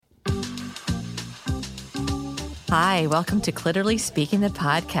Hi, welcome to Clitorally Speaking, the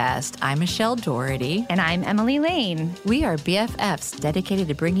podcast. I'm Michelle Doherty. And I'm Emily Lane. We are BFFs dedicated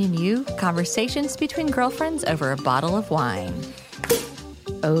to bringing you conversations between girlfriends over a bottle of wine.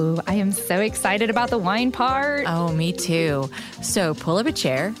 Oh, I am so excited about the wine part. Oh, me too. So pull up a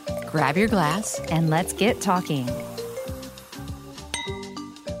chair, grab your glass, and let's get talking.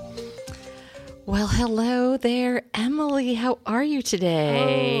 Well, hello there, Emily. How are you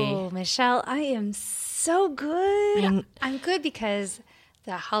today? Oh, Michelle, I am so good. I'm good because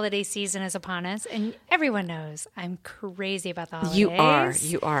the holiday season is upon us, and everyone knows I'm crazy about the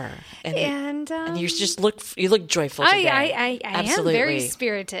holidays. You are. And you look joyful today. I Absolutely. am very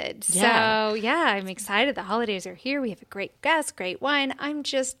spirited. Yeah. So, yeah, I'm excited. The holidays are here. We have a great guest, great wine. I'm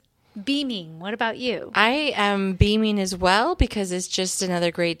just beaming. What about you? I am beaming as well because it's just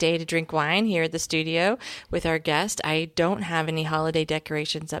another great day to drink wine here at the studio with our guest. I don't have any holiday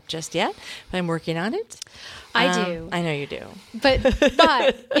decorations up just yet, but I'm working on it. I do. I know you do.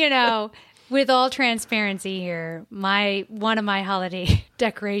 But you know, with all transparency here, one of my holiday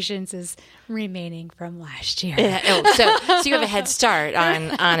decorations is remaining from last year. So you have a head start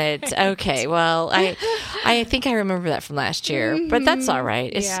on it. Okay. Well, I think I remember that from last year, but that's all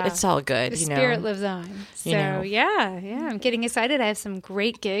right. It's all good. The spirit lives on. So yeah, I'm getting excited. I have some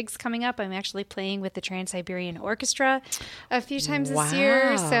great gigs coming up. I'm actually playing with the Trans-Siberian Orchestra a few times this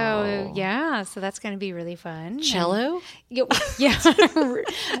year. So so that's going to be really fun. Cello? Yeah.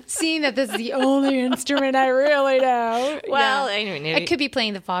 Seeing that this is the only instrument I really know. Well, I could be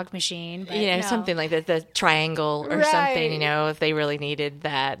playing the fog machine, but something like the triangle or something, if they really needed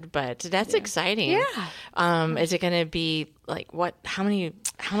that. But that's exciting. Yeah. Is it going to be like what? How many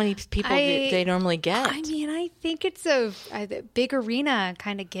people do they normally get? I mean, I think it's a big arena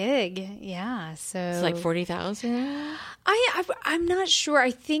kind of gig. Yeah. So it's like 40,000. I'm not sure.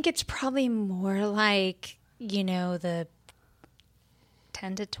 I think it's probably more like the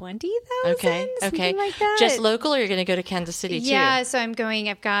 10 to 20,000. Okay. Something like that. Just local, or you're going to go to Kansas City too? Yeah. So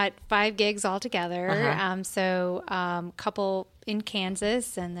I've got 5 gigs altogether. Couple in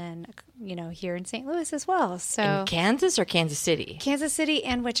Kansas, and then here in St. Louis as well. So in Kansas or Kansas City? Kansas City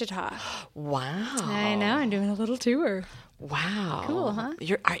and Wichita. Wow. I know. I'm doing a little tour. Wow. Cool, huh?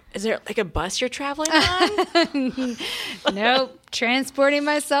 Is there like a bus you're traveling on? Nope. Transporting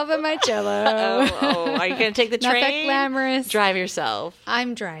myself in my cello. Oh, are you going to take the train? Not that glamorous. Drive yourself.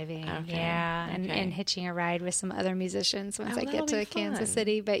 I'm driving. Okay. Yeah. And hitching a ride with some other musicians once I get to Kansas fun.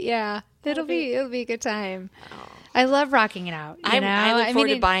 City. But yeah, it'll be a good time. Oh. I love rocking it out. I look forward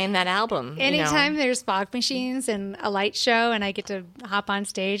to buying that album. Anytime there's fog machines and a light show and I get to hop on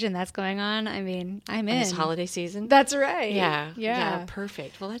stage and that's going on, I'm in. It's holiday season? That's right. Yeah.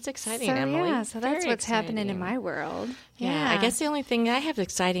 Perfect. Well, that's exciting, Emily. Yeah, so that's what's happening in my world. Yeah. I guess the only thing I have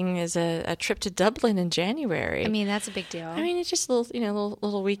exciting is a trip to Dublin in January. I mean, that's a big deal. I mean, it's just a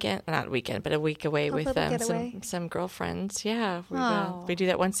little weekend, not weekend, but a week away with some girlfriends. Yeah. We do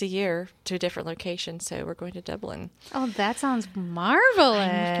that once a year to a different location. So we're going to Dublin. Oh, that sounds marvelous.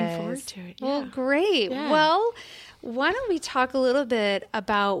 I'm looking forward to it. Yeah. Well, great. Yeah. Well, why don't we talk a little bit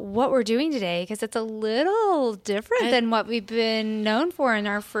about what we're doing today? Because it's a little different than what we've been known for in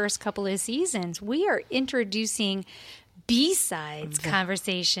our first couple of seasons. We are introducing B-sides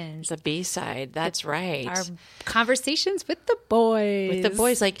conversations. The B-side, that's right. Our conversations with the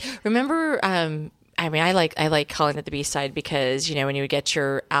boys. Like, remember... I like calling it the B-side because, when you would get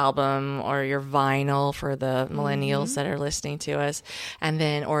your album or your vinyl for the millennials that are listening to us, and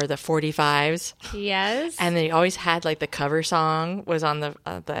then, or the 45s. Yes. And they always had like the cover song was on the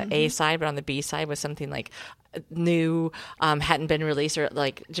A side, but on the B side was something like new, hadn't been released, or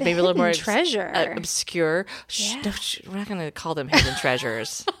like maybe a little more obscure. Yeah. No, we're not going to call them hidden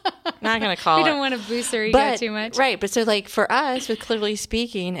treasures. Not going to call We don't want to boost their ego too much. Right. But so like for us with Clitorally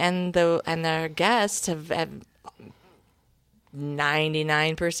Speaking and our guests have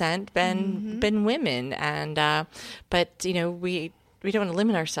 99% been women. And, but we don't want to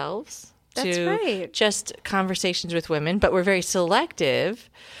limit ourselves to just conversations with women, but we're very selective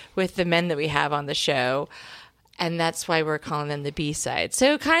with the men that we have on the show. And that's why we're calling them the B-side.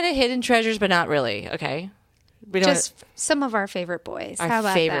 So kind of hidden treasures, but not really. Okay. Just some of our favorite boys. How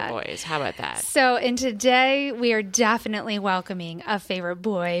about that? Boys. How about that? So, and today we are definitely welcoming a favorite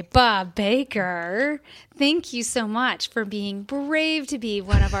boy, Bob Baker. Thank you so much for being brave to be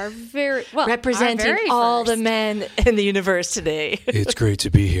one of our representing all the men in the universe today. It's great to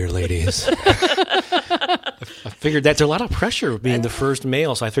be here, ladies. I figured that there's a lot of pressure being the first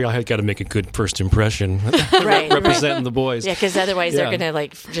male, so I figured I got to make a good first impression, representing the boys. Yeah, because otherwise they're going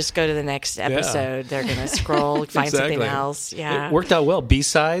to just go to the next episode. They're going to scroll, find something else. Yeah, it worked out well.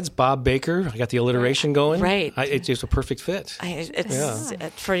 B-sides, Bob Baker. I got the alliteration going. Right, it's just a perfect fit.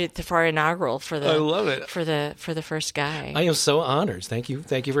 It's for our inaugural for the. I love it for the first guy. I am so honored. Thank you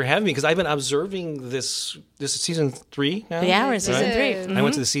for having me because I've been observing this. This is season 3 now. Yeah, we're in season 3. Mm-hmm. I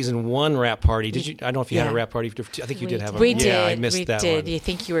went to the season 1 wrap party. Did you? I don't know if you had a wrap party. I think you did have a. We did. Yeah, I missed that one. You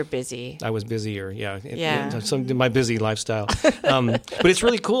think you were busy? I was busier. My busy lifestyle. But it's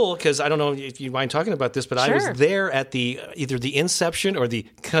really cool because I don't know if you mind talking about this, but I was there at either the inception or the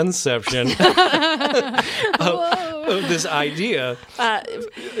conception of this idea.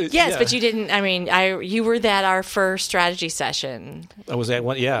 Yes, but you didn't. I mean, you were at our first strategy session. I was at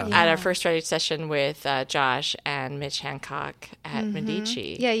one. Yeah, at our first strategy session with Josh and Mitch Hancock at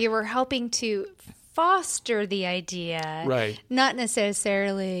Medici. Yeah, you were helping to foster the idea, right? Not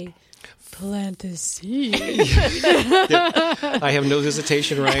necessarily plant the seed. I have no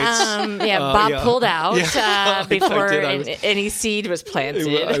visitation rights. Bob pulled out before any seed was planted.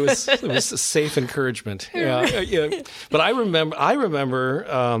 It was safe encouragement. Yeah. But I remember.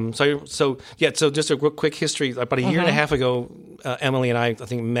 So just a real quick history. About a year and a half ago, Emily and I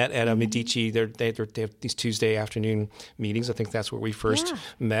think met at a Medici. They have these Tuesday afternoon meetings. I think that's where we first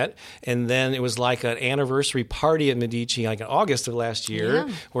met. And then it was like an anniversary party at Medici, like in August of last year,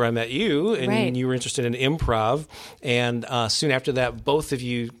 where I met you. And you were interested in improv, and soon after that, both of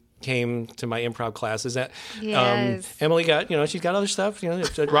you came to my improv classes. Emily got, she's got other stuff.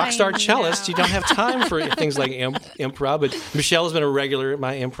 It's a rock star cellist. You don't have time for things like improv. But Michelle has been a regular at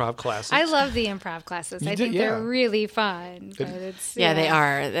my improv classes. I love the improv classes. I think they're really fun. But they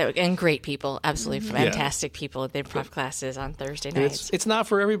are, and great people. Absolutely fantastic people at the improv classes on Thursday nights. It's not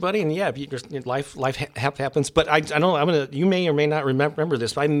for everybody, and life happens. But I know you may or may not remember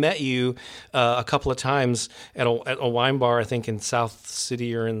this. But I met you a couple of times at a wine bar, I think in South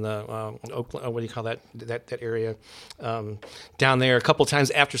City or in the Oakland, what do you call that area down there? A couple of times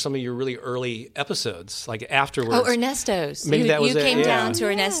after some of your really early episodes, like afterwards. Oh, Ernesto's. Maybe that was you came down to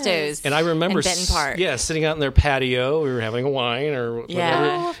Ernesto's, and I remember in Benton Park. Sitting out in their patio. We were having a wine or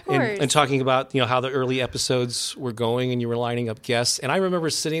whatever, of course. and talking about how the early episodes were going, and you were lining up guests. And I remember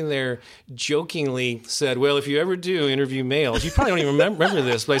sitting there jokingly said, "Well, if you ever do interview males, you probably don't even remember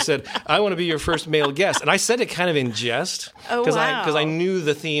this, but I said I want to be your first male guest," and I said it kind of in jest because I knew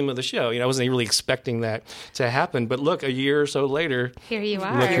the theme of the show. I wasn't really expecting that to happen. But look, a year or so later, here you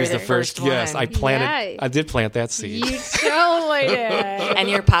are. Look, here's the first guest. I did plant that seed. You totally did. And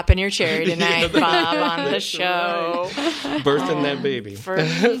you're popping your cherry tonight, Bob, on the show. Birthing that baby.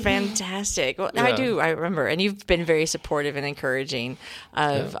 Fantastic. Well, I remember. And you've been very supportive and encouraging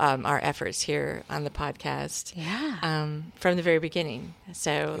of our efforts here on the podcast. From the very beginning.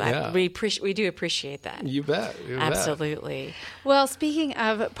 So we do appreciate that. You bet. Absolutely. Well, speaking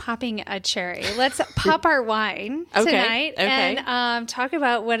of popping a cherry, let's pop our wine tonight and talk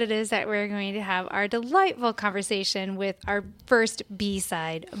about what it is that we're going to have our delightful conversation with our first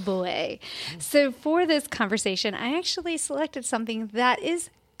B-side boy. So for this conversation, I actually selected something that is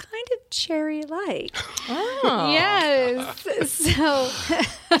kind of cherry-like. Oh. Yes. So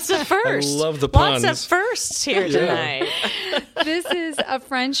that's a first. I love the puns. Lots of firsts here tonight. This is a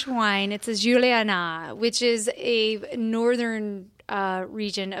French wine. It's a Juliana, which is a northern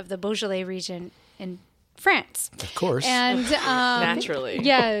region of the Beaujolais region in France. Of course. And naturally.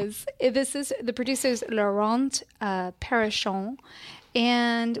 Yes. This is the producer's Laurent Perrichon.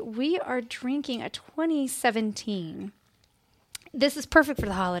 And we are drinking a 2017. This is perfect for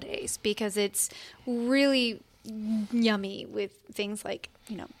the holidays because it's really yummy with things like,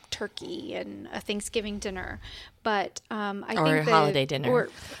 turkey and a Thanksgiving dinner. But I think a holiday dinner.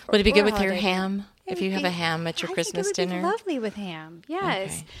 Would it be good with your ham? If you have a ham at your Christmas dinner? It would be lovely with ham,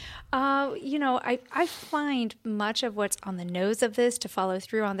 yes. Okay. I find much of what's on the nose of this to follow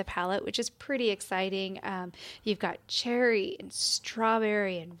through on the palate, which is pretty exciting. You've got cherry and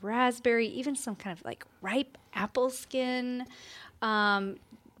strawberry and raspberry, even some kind of like ripe apple skin.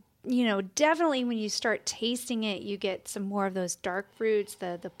 Definitely when you start tasting it, you get some more of those dark fruits,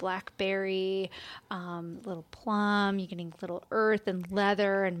 the blackberry, little plum. You're getting little earth and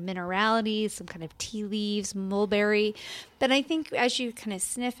leather and minerality, some kind of tea leaves, mulberry. But I think as you kind of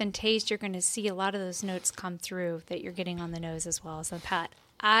sniff and taste, you're going to see a lot of those notes come through that you're getting on the nose as well as on the palate.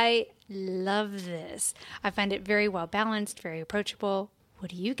 I love this. I find it very well balanced, very approachable. What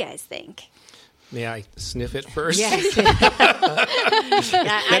do you guys think? May I sniff it first? Yes.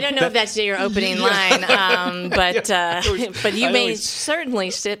 I don't know if that's your opening line, but you may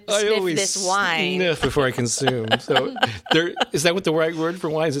certainly sniff this wine. Sniff before I consume. So, is that what the right word for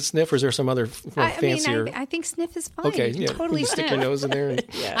wine? Is it sniff, or is there some other fancier? I think sniff is fine. Okay, you totally stick your nose in there. And,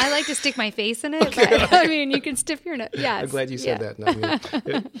 I like to stick my face in it. Okay. But, I mean, you can stiff your nose. Yes. I'm glad you said that. No,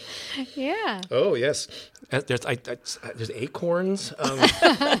 yeah. Oh yes. There's acorns,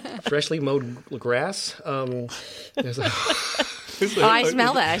 freshly mowed grass. I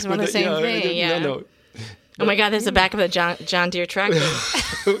smell that. I smell the same thing. Yeah. No. Oh my God! There's the back of a John Deere tractor.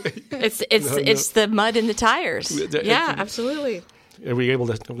 It's the mud in the tires. Yeah, absolutely. Are we able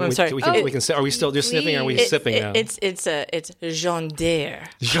to? I'm sorry. We can. Are we still just sniffing? Or are we sipping now? It's John Deere.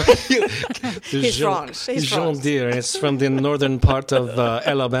 He's French. John Deere, and it's from the northern part of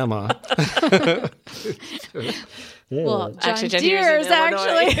Alabama. Well, John Deere is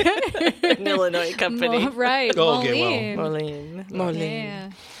actually an Illinois company, right? Okay, Moline. Yeah.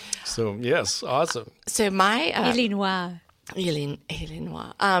 So yes, awesome. So my Illinois.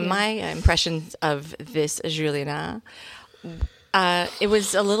 My impressions of this Juliana. It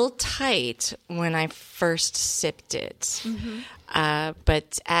was a little tight when I first sipped it. Mm-hmm.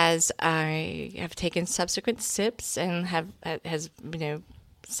 But as I have taken subsequent sips and has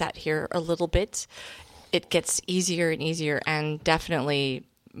sat here a little bit, it gets easier and easier and definitely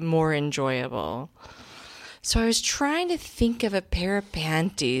more enjoyable. So I was trying to think of a pair of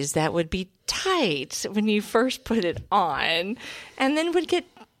panties that would be tight when you first put it on and then would get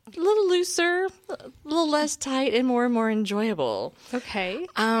a little looser, a little less tight, and more enjoyable. Okay.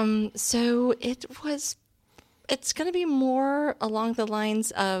 So it's going to be more along the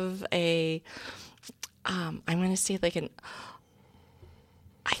lines of I'm going to say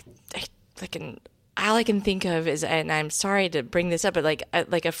all I can think of is, and I'm sorry to bring this up, but like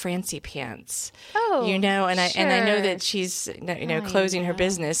a Francie pants. Oh, and sure. I know that she's closing her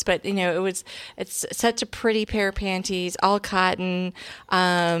business, but it's such a pretty pair of panties, all cotton.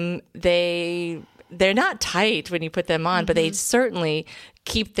 They're not tight when you put them on, but they certainly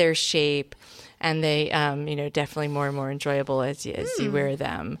keep their shape. And they, definitely more and more enjoyable as you wear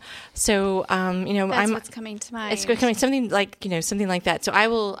them. So, that's what's coming to mind. It's coming something like that. So I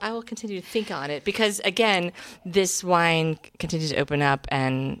will continue to think on it because again, this wine continues to open up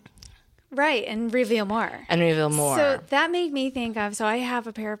and reveal more. So that made me think of. So I have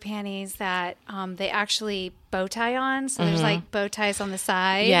a pair of panties that they actually bow tie on. So there's like bow ties on the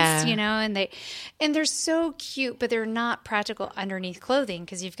sides, and they're so cute, but they're not practical underneath clothing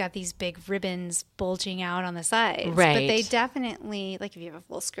because you've got these big ribbons bulging out on the sides. Right. But they definitely, like if you have a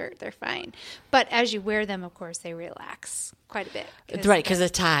full skirt, they're fine. But as you wear them, of course, they relax quite a bit. Right, because the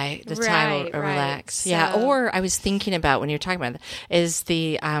tie will relax. So, yeah, or I was thinking about when you're talking about it, is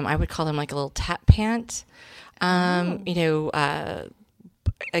the, I would call them like a little tap pant.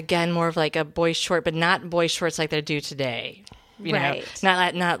 Again, more of like a boy short, but not boy shorts like they do today. Not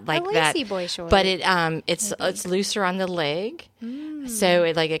like a that. Lacy boy short. But it's looser on the leg, so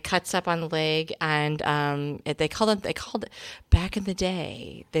it cuts up on the leg, and they called it back in the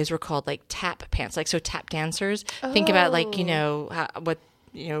day. Those were called like tap pants, like so tap dancers. Oh. Think about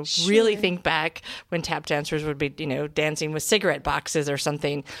really think back when tap dancers would be, dancing with cigarette boxes or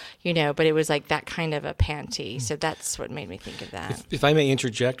something, but it was like that kind of a panty. So that's what made me think of that. If I may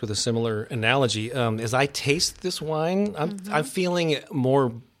interject with a similar analogy, as I taste this wine, I'm feeling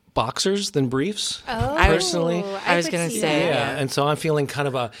more boxers than briefs. Oh, personally, I was going to say, yeah, and so I'm feeling kind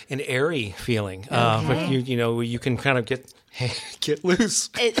of an airy feeling. But you can kind of get loose.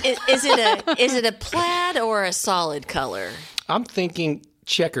 Is it a plaid or a solid color? I'm thinking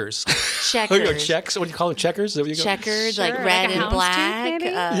checkers. Checkers. What do you call them? Checkers? Checkered, like red and black.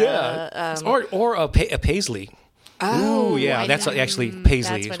 Or a paisley. Oh, yeah, that's actually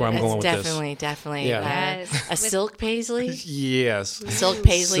paisley is where I'm going with this. Definitely. Yeah. A silk paisley? Yes. Silk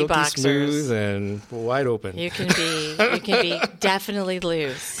paisley silky boxers. Smooth and wide open. You can be definitely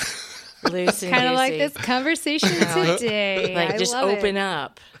loose. Loose and kind of like juicy. this conversation today. Like I just love open it.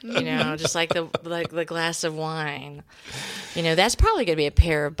 up, just like the glass of wine. That's probably going to be a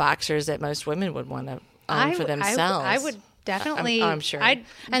pair of boxers that most women would want to own for themselves. I would definitely. I'm sure. I'd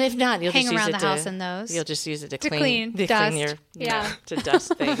and if not, you'll hang just use around it the to, house in those. You'll just use it to clean to dust. clean your to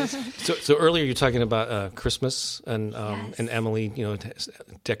dust things. So earlier you're talking about Christmas and Emily,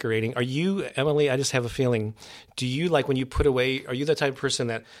 decorating. Are you, Emily? I just have a feeling. Do you like when you put away? Are you the type of person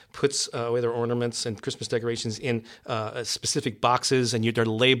that puts away their ornaments and Christmas decorations in specific boxes and they're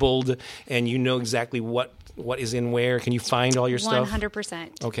labeled and you know exactly what is in where? Can you find all your stuff?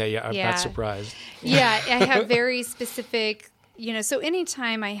 100%. Okay, yeah, I'm not surprised. Yeah, I have very specific, so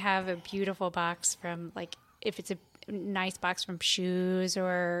anytime I have a beautiful box from, like, if it's a nice box from Shoes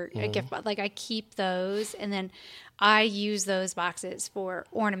or a gift box, like, I keep those, and then I use those boxes for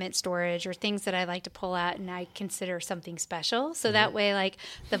ornament storage or things that I like to pull out and I consider something special. So that way, like,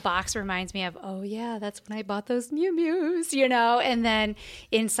 the box reminds me of, oh yeah, that's when I bought those Mew Mews, and then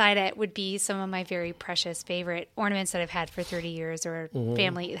inside it would be some of my very precious favorite ornaments that I've had for 30 years or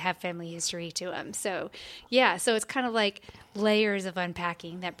have family history to them. So yeah, so it's kind of like layers of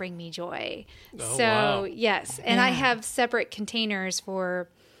unpacking that bring me joy. Oh, so wow. yes, and I have separate containers because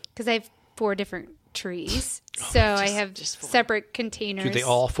I have 4 different trees. So I have separate containers. Do they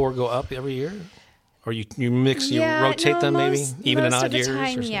all 4 go up every year? Or you mix, rotate them maybe? Even in odd years? Most of the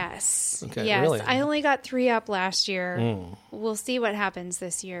time, or something? yes. Okay, yes. really? I only got 3 up last year. We'll see what happens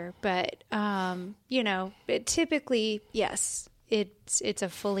this year. But, typically, yes, it's a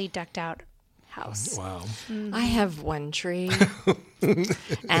fully decked out house. Wow. I have one tree,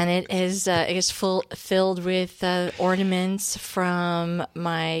 and it is filled with ornaments from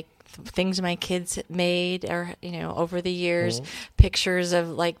things my kids made, or over the years, pictures of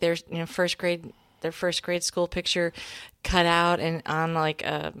like their first grade school picture cut out and on like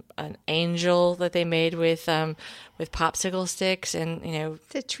an angel that they made with popsicle sticks and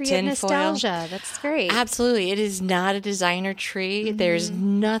it's a tree of nostalgia. That's great. Absolutely, it is not a designer tree. There's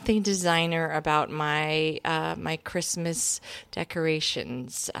nothing designer about my my Christmas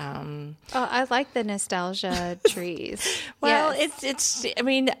decorations. I like the nostalgia trees. Well, yes. it's. I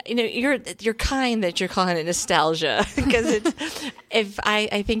mean, you're kind that you're calling it nostalgia because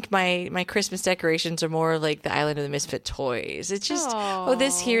I think my Christmas decorations are more like the Island of the Misfit Toys. It's just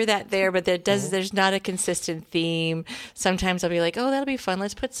this here, that there, but there's not a consistent theme. Sometimes I'll be like, that'll be fun.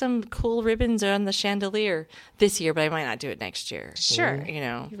 Let's put some cool ribbons on the chandelier this year, but I might not do it next year. Sure.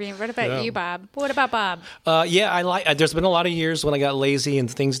 What about you, Bob? What about Bob? I like. There's been a lot of years when I got lazy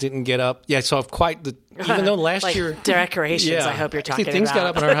and things didn't get up. Yeah, so I've even though last like year decorations. Yeah, I hope you're talking about. Things got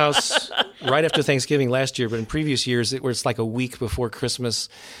up in our house right after Thanksgiving last year, but in previous years it's like a week before Christmas,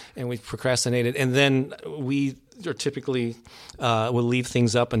 and we procrastinated, and then we are typically will leave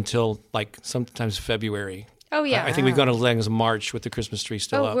things up until like sometimes February. Oh yeah, I think we've gone as long as March with the Christmas tree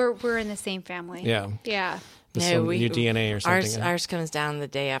still up. We're in the same family. Yeah. No, new DNA or something. Ours comes down the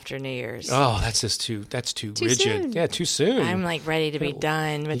day after New Year's. Oh, that's too rigid. Soon. Yeah, too soon. I'm like ready to be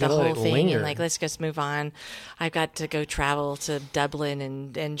done with the whole thing and like let's just move on. I've got to go travel to Dublin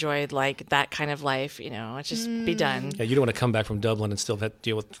and enjoy like that kind of life. It's just be done. Yeah, you don't want to come back from Dublin and still have to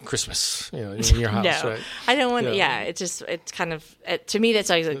deal with Christmas. In your house. No, right? I don't want. Yeah, it's kind of to me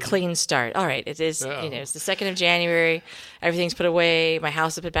that's always a clean start. All right, it is. It's the 2nd of January. Everything's put away. My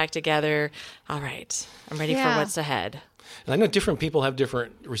house is put back together. All right, I'm ready for what's ahead. And I know different people have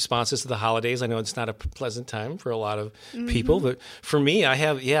different responses to the holidays. I know it's not a pleasant time for a lot of people, but for me,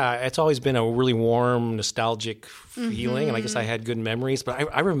 it's always been a really warm, nostalgic feeling, and I guess I had good memories. But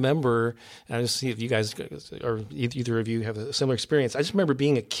I remember, and I just see if you guys or either of you have a similar experience. I just remember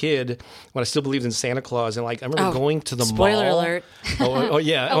being a kid when I still believed in Santa Claus, and like I remember going to the mall. Spoiler alert!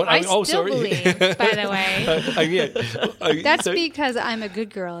 Yeah. I still believe, by the way. That's because I'm a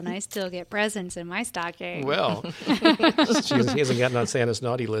good girl and I still get presents in my stocking. Well, she hasn't gotten on Santa's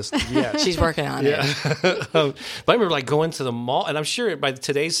naughty list yet. She's working on it. But I remember like going to the mall, and I'm sure by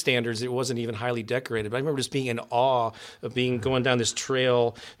today's standards it wasn't even highly decorated. But I remember just being in awe of going down this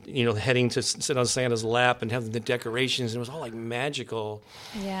trail, heading to sit on Santa's lap and having the decorations. And it was all like magical.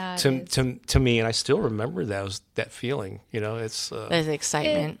 Yeah. To me, and I still remember that feeling. It's there's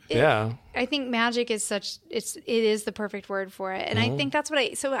excitement. I think magic is it is the perfect word for it. And I think that's what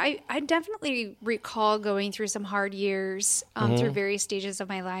I definitely recall going through some hard years through various stages of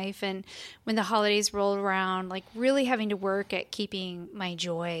my life. And when the holidays rolled around, like really having to work at keeping my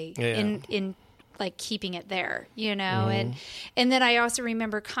joy in like keeping it there, and then I also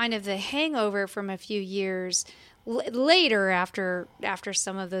remember kind of the hangover from a few years later after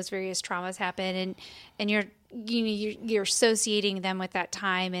some of those various traumas happen, and you're associating them with that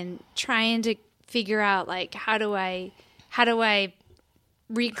time and trying to figure out like how do I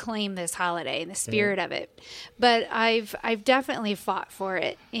reclaim this holiday and the spirit of it. But I've definitely fought for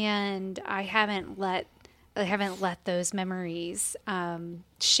it, and I haven't let those memories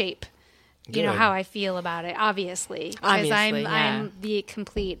shape how I feel about it, obviously, because I'm the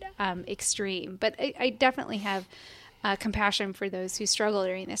complete extreme. But I definitely have compassion for those who struggle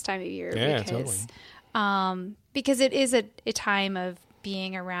during this time of year, because it is a time of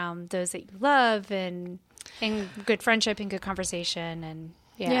being around those that you love and good friendship and good conversation, and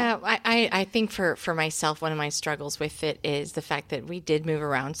Yeah, I think for myself, one of my struggles with it is the fact that we did move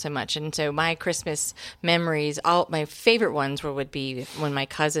around so much. And so my Christmas memories, all my favorite ones would be when my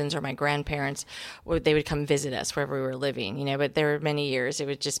cousins or my grandparents, they would come visit us wherever we were living, but there were many years it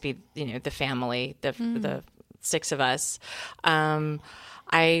would just be, the family, the six of us.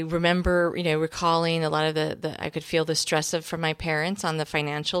 I remember, recalling a lot of the I could feel the stress from my parents on the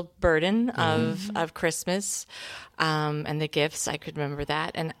financial burden of Christmas, and the gifts. I could remember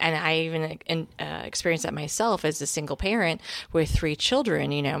that. And I even experienced that myself as a single parent with 3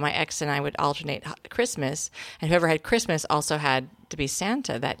 children. My ex and I would alternate Christmas, and whoever had Christmas also had to be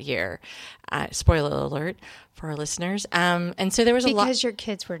Santa that year. Spoiler alert for our listeners. And so there was a lot. Because your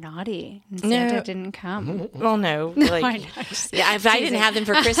kids were naughty and Santa didn't come. Well, no. If I didn't have them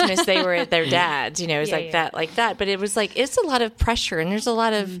for Christmas, they were at their dad's, it was like that. But it was it's a lot of pressure, and there's a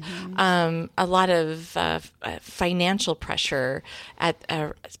lot of financial pressure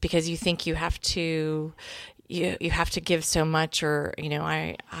because you think you have to give so much, or,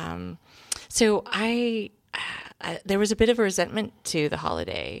 there was a bit of a resentment to the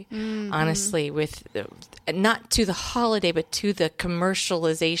holiday, honestly, with not to the holiday, but to the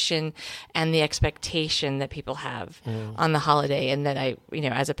commercialization and the expectation that people have on the holiday, and that I,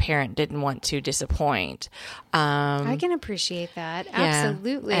 as a parent, didn't want to disappoint. I can appreciate that.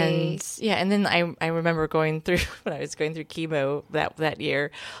 Absolutely. And then I remember when I was going through chemo that year,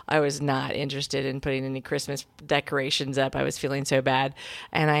 I was not interested in putting any Christmas decorations up. I was feeling so bad.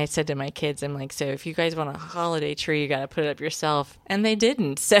 And I said to my kids, I'm like, so if you guys want a holiday tree, you got to put it up yourself. And they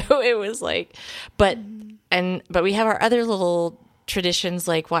didn't. So it was but we have our other little traditions,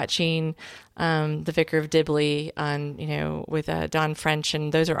 like watching The Vicar of Dibley on, with Don French,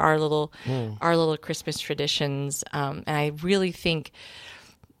 and those are our little Christmas traditions. And I really think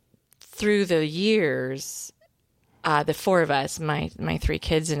through the years, the 4 of us, my 3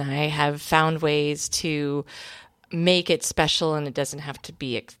 kids and I, have found ways to make it special, and it doesn't have to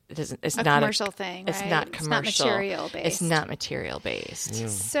be. It's not a commercial thing. It's not commercial. It's not material based. Yeah.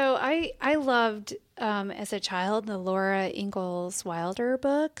 So I loved as a child the Laura Ingalls Wilder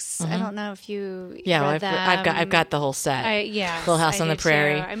books. I don't know if you read them. I've got the whole set. Little House on the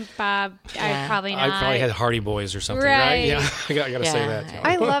Prairie. I'm Bob. I probably not. I probably had Hardy Boys or something, right? Yeah, I got to say that.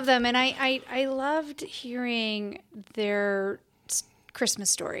 I love them, and I loved hearing their Christmas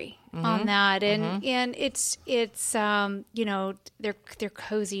story on that, and it's they're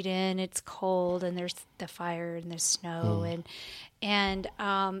cozied in. It's cold, and there's the fire and there's snow, and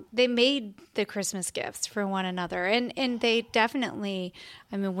they made the Christmas gifts for one another, and they definitely.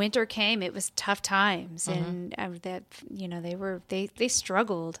 I mean, winter came; it was tough times, and that they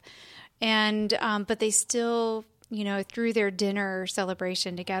struggled, and but they still through their dinner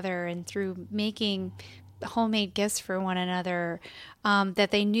celebration together and through making homemade gifts for one another,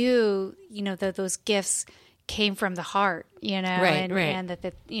 that they knew, that those gifts came from the heart, and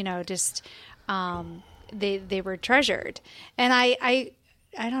that just they were treasured. And I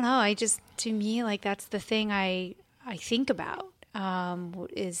don't know, to me, that's the thing I think about,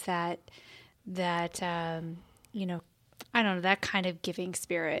 is that I don't know, that kind of giving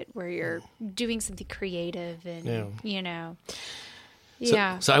spirit where you're doing something creative and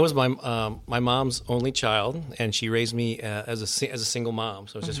So I was my mom's only child, and she raised me as a single mom.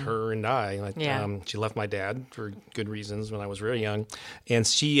 So it was just her and I. She left my dad for good reasons when I was very young, and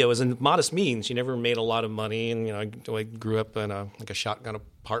she was in modest means. She never made a lot of money, and I grew up in a shotgun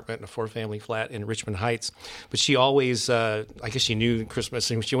apartment in a 4-family flat in Richmond Heights. But she always, I guess she knew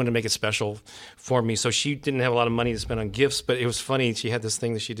Christmas, and she wanted to make it special for me. So she didn't have a lot of money to spend on gifts. But it was funny. She had this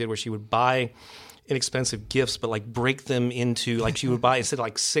thing that she did where she would buy inexpensive gifts, but break them into, she would buy, instead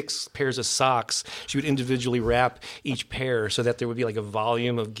of 6 pairs of socks, she would individually wrap each pair so that there would be a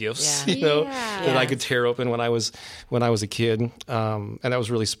volume of gifts, that I could tear open when I was a kid, and that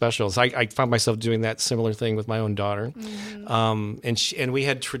was really special. So I found myself doing that similar thing with my own daughter, and we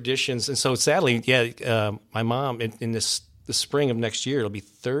had traditions, and so sadly, my mom in the spring of next year, it'll be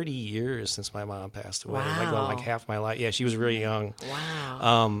 30 years since my mom passed away. Wow. Half my life. Yeah, she was really young.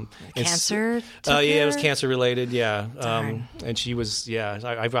 Wow. Cancer? It was cancer related. Yeah. And she was.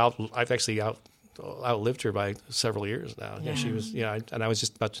 I've actually outlived her by several years now. Yeah. She was. And I was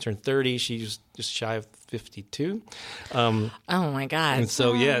just about to turn 30. She was just shy of 52. Oh my God. And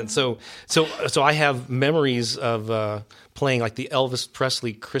so so I have memories of playing the Elvis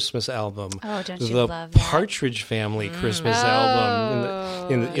Presley Christmas album, oh, don't you the love that? Partridge Family Christmas album,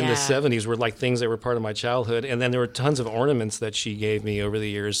 in the 70s were like things that were part of my childhood. And then there were tons of ornaments that she gave me over the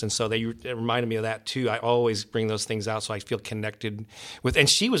years. And so it reminded me of that too. I always bring those things out so I feel connected with, and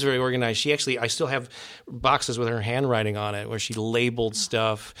she was very organized. I still have boxes with her handwriting on it where she labeled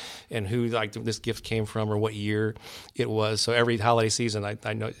stuff and who like this gift came from or what year it was. So every holiday season,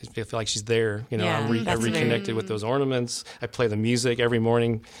 I know, I feel like she's there. You know, I reconnected with those ornaments. I play the music every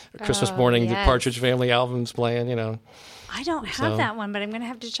morning, Christmas morning, the Partridge Family album's playing, you know. I don't have that one, but I'm going to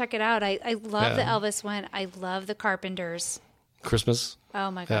have to check it out. I love the Elvis one. I love the Carpenters. Christmas. Oh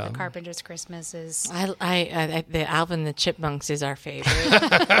my God, the Carpenters Christmas is. The Alvin the Chipmunks is our favorite.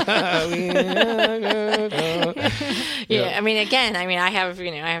 I mean, again, I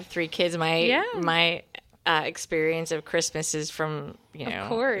have 3 kids. My experience of Christmas is from of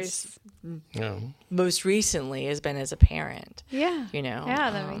course. Most recently has been as a parent. Yeah.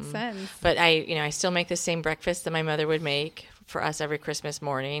 That makes sense. But I still make the same breakfast that my mother would make for us every Christmas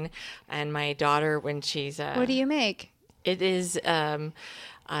morning, and my daughter when she's. What do you make? It is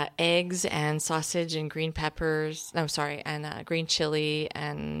eggs and sausage and green peppers. No, sorry, and green chili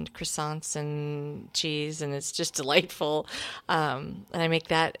and croissants and cheese, and it's just delightful. And I make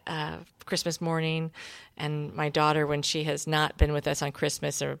that Christmas morning. And my daughter, when she has not been with us on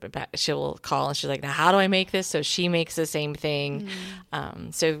Christmas, she'll call and she's like, "Now, how do I make this?" So she makes the same thing.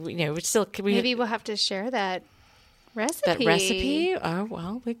 So maybe we'll have to share that recipe. That recipe? Oh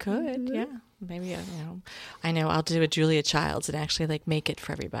well, we could. Yeah. Maybe, I know I'll do a Julia Childs and actually make it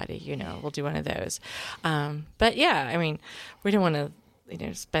for everybody. We'll do one of those. But yeah, we don't want to,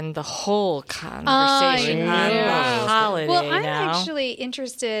 spend the whole conversation on the holiday. Well, I'm actually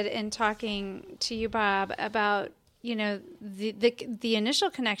interested in talking to you, Bob, about, the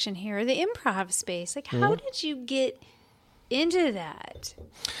initial connection here, the improv space. How did you get into that?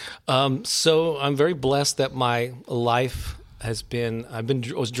 So I'm very blessed that my life I was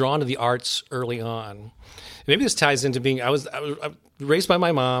drawn to the arts early on. Maybe this ties into being, I was raised by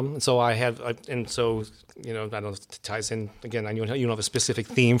my mom, and so I don't know if it ties in, again, you don't have a specific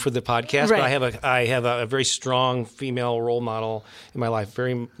theme for the podcast, right. But I have a very strong female role model in my life,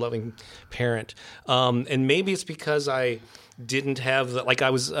 very loving parent. And maybe it's because I didn't have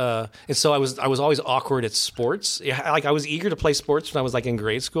and so I was always awkward at sports. I was eager to play sports when I was in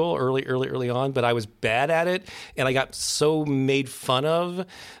grade school, early on, but I was bad at it, and I got so made fun of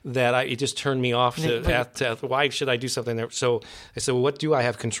that it just turned me off. Why should I do something there? So I said, well, what do I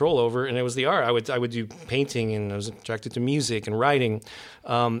have control over? And it was the art. I would do painting, and I was attracted to music and writing,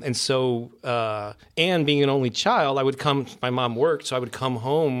 and so and being an only child, my mom worked, so I would come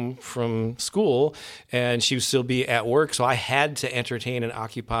home from school, and she would still be at work, so I had to entertain and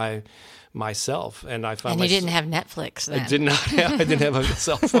occupy myself, and I found. And you didn't have Netflix then. I didn't have a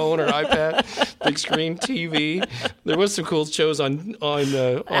cell phone or iPad, big screen TV. There was some cool shows on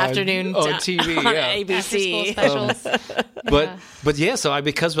afternoon on TV, on ABC specials. So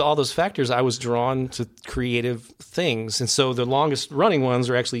because of all those factors, I was drawn to creative things, and so the longest running ones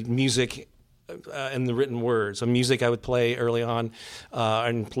are actually music. And the written word. So music I would play early on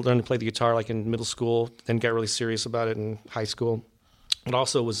and learn to play the guitar in middle school, then got really serious about it in high school. But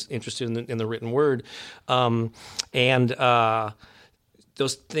also was interested in the written word.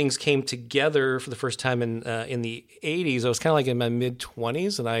 Those things came together for the first time in the 80s. I was kind of in my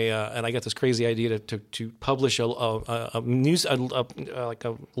mid-20s, and I got this crazy idea to publish a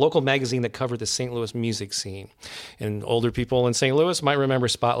local magazine that covered the St. Louis music scene. And older people in St. Louis might remember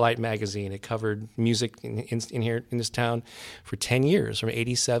Spotlight magazine. It covered music in here in this town for 10 years, from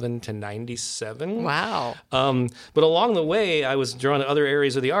 87 to 97. Wow. But along the way, I was drawn to other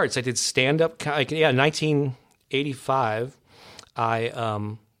areas of the arts. I did stand-up. 1985. I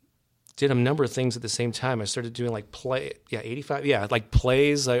did a number of things at the same time. I started doing 85,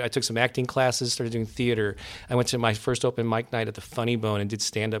 plays. I took some acting classes, started doing theater. I went to my first open mic night at the Funny Bone and did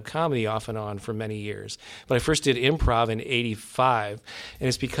stand-up comedy off and on for many years. But I first did improv in 85, and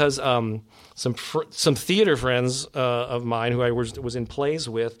it's because some theater friends of mine who I was in plays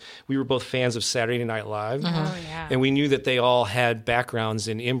with, we were both fans of Saturday Night Live. Oh, yeah. And we knew that they all had backgrounds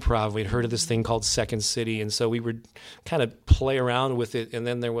in improv. We'd heard of this thing called Second City, and so we would kind of play around with it. And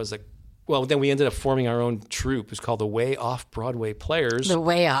then there was then we ended up forming our own troupe. It was called the Way Off Broadway Players. The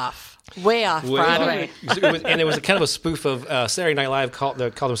Way Off Broadway. And it was kind of a spoof of Saturday Night Live called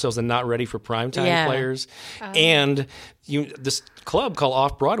themselves the Not Ready for Primetime Players. And this club called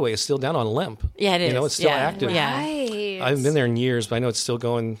Off Broadway is still down on Lemp. Yeah, it is. It's still active. Right. I haven't been there in years, but I know it's still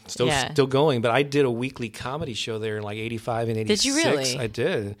going. Still going. But I did a weekly comedy show there in like '85 and '86. Did you really? I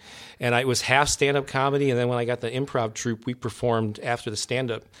did, and it was half stand-up comedy, and then when I got the improv troupe, we performed after the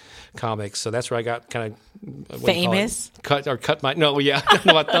stand-up comics. So that's where I got kind of famous. Cut my no, yeah, I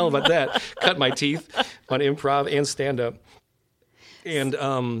don't know about that. Cut my teeth on improv and stand-up, and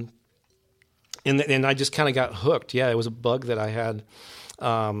I just kind of got hooked. Yeah, it was a bug that I had.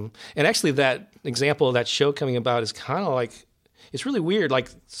 And actually that example of that show coming about is kind of like, it's really weird. Like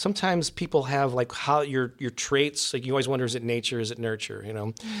sometimes people have like how your traits, like you always wonder, is it nature, is it nurture, you know?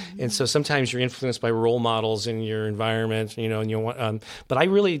 Mm-hmm. And so sometimes you're influenced by role models in your environment, you know, and you want, but I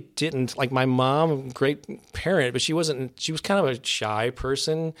really didn't. Like my mom, great parent, but she was kind of a shy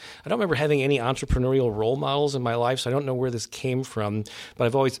person. I don't remember having any entrepreneurial role models in my life, so I don't know where this came from, but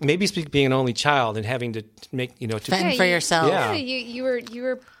I've always, maybe being an only child and having to make, to fend for yourself. Yeah, you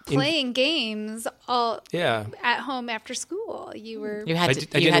were playing games all at home after school. I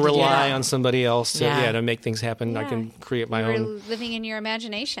didn't rely on somebody else to make things happen. I can create my own. You were living in your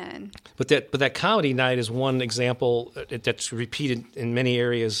imagination. But that comedy night is one example that's repeated in many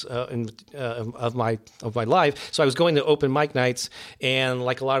areas of my life. So I was going to open mic nights, and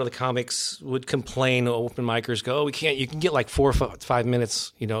like a lot of the comics would complain, open micers go, you can get like 4 or 5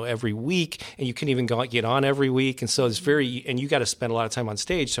 minutes, every week, and you can even get on every week. And so it's and you got to spend a lot of time on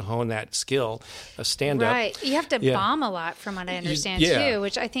stage to hone that skill of stand-up. Right. You have to bomb a lot, from what I understand, too,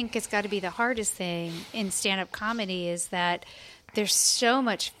 which I think has got to be the hardest thing in stand-up comedy, is that there's so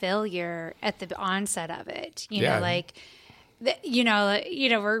much failure at the onset of it. We're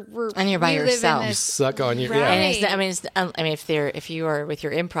and you're by yourself. You suck on your right. If you are with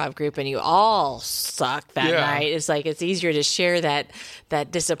your improv group and you all suck that night, it's like it's easier to share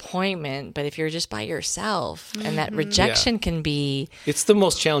that disappointment. But if you're just by yourself, and that rejection can be, it's the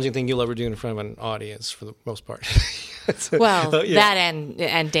most challenging thing you'll ever do in front of an audience for the most part. That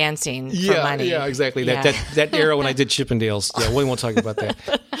and dancing for money. Yeah, exactly. Yeah. That era when I did Chippendales. Yeah, we won't talk about that.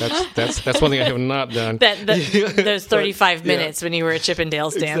 That's one thing I have not done. Those 35 minutes when you were a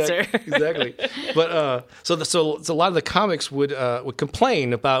Chippendales dancer. Exactly. But so a lot of the comics would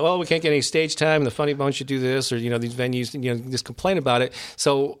complain about, we can't get any stage time, and the Funny Bone should do this, or these venues just complain about it.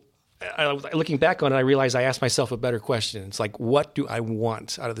 So looking back on it, I realized I asked myself a better question. It's like, what do I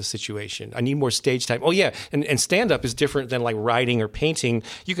want out of the situation? I need more stage time. Oh yeah, and stand-up is different than like writing or painting.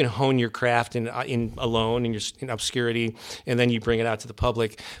 You can hone your craft in alone, in obscurity, and then you bring it out to the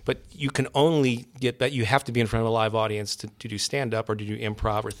public. But you can only get that. You have to be in front of a live audience to do stand-up or to do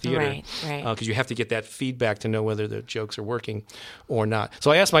improv or theater, right? Because you have to get that feedback to know whether the jokes are working or not.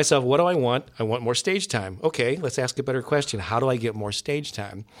 So I asked myself, what do I want? I want more stage time. Okay, let's ask a better question. How do I get more stage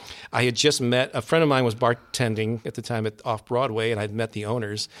time? I had just met, a friend of mine was bartending at the time off Broadway, and I'd met the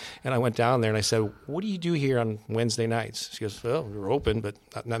owners. And I went down there and I said, what do you do here on Wednesday nights? She goes, well, we're open, but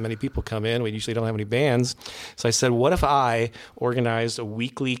not many people come in. We usually don't have any bands. So I said, what if I organized a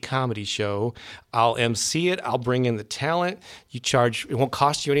weekly comedy show? I'll MC it. I'll bring in the talent. You charge, it won't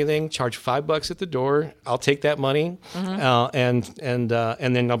cost you anything. Charge $5 at the door. I'll take that money. And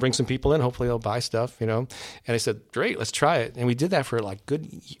then I'll bring some people in. Hopefully they'll buy stuff, And I said, great, let's try it. And we did that for like good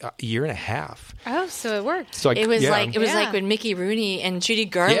year and a half. Oh, so it worked. So it was like when Mickey Rooney and Judy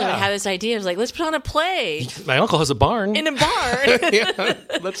Garland had this idea of like, let's put on a play. My uncle has a barn. In a barn.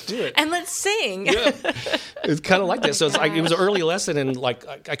 Let's do it. And let's sing. Yeah. It's kind of like that. So it's like, it was an early lesson in like,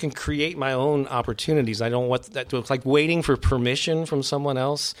 I can create my own opportunities. I don't want that to look like waiting for permission from someone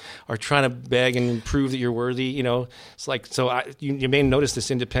else or trying to beg and prove that you're worthy. It's like, so you may notice this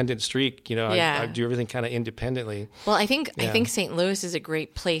independent streak. I do everything kind of independently. Well, I think St. Louis is a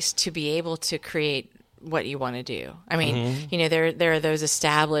great place to be able to create what you want to do. I mean, there are those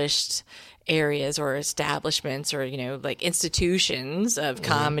established areas or establishments or like institutions of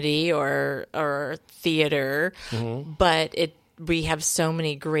comedy or theater, but we have so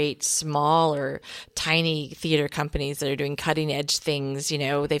many great small or tiny theater companies that are doing cutting edge things.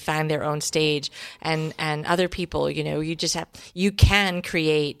 They find their own stage, and other people, you can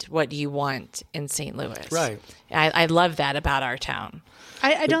create what you want in St. Louis. Right. I love that about our town.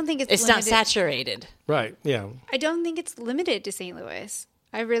 I don't think it's not saturated. Right. Yeah. I don't think it's limited to St. Louis.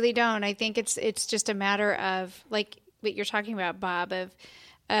 I really don't. I think it's just a matter of like what you're talking about, Bob,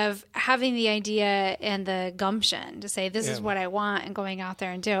 of having the idea and the gumption to say this is what I want and going out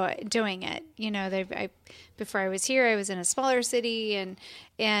there and doing it. Before I was here, I was in a smaller city,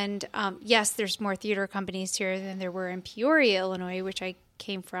 and yes, there's more theater companies here than there were in Peoria, Illinois, which I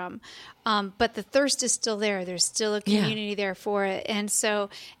came from. But the thirst is still there. There's still a community there for it.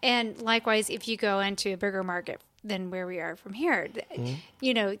 And likewise, if you go into a bigger market than where we are from here,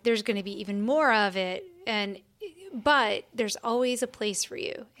 there's going to be even more of it. but there's always a place for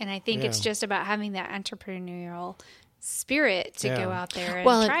you. And I think it's just about having that entrepreneurial spirit to go out there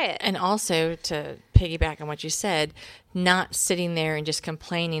and try it. And also, to piggyback on what you said, not sitting there and just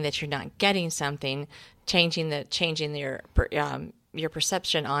complaining that you're not getting something, changing your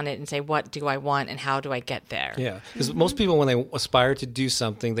perception on it and say, what do I want and how do I get there? Yeah, because most people, when they aspire to do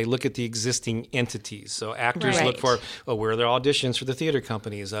something, they look at the existing entities. So actors look for, where are their auditions for the theater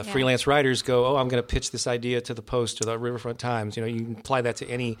companies? Freelance writers go, I'm going to pitch this idea to the Post or the Riverfront Times. You can apply that to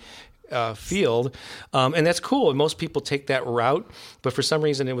any field, and that's cool. And most people take that route, but for some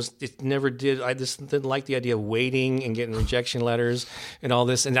reason it never did. I just didn't like the idea of waiting and getting rejection letters and all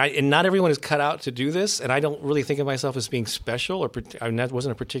this. And not everyone is cut out to do this. And I don't really think of myself as being special, or I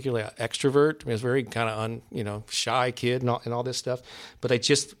wasn't a particularly extrovert. I was very kind of shy kid and all this stuff. But I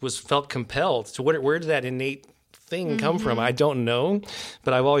just felt compelled. So where did that innate thing come from? I don't know,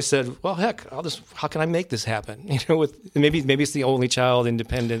 but I've always said, well, heck, how can I make this happen? With maybe it's the only child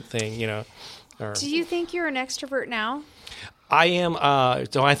independent thing, Do you think you're an extrovert now? I am.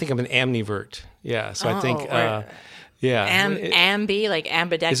 So I think I'm an amnivert. Yeah. So I think. Ambi, like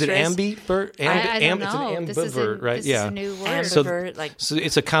ambidextrous. Is it ambivert? I don't know. It's an ambivert, right? This is a new word. Ambivert, so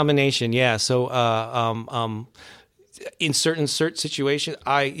it's a combination. Yeah. So in certain situations,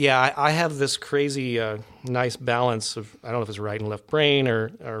 I have this crazy nice balance of, I don't know if it's right and left brain or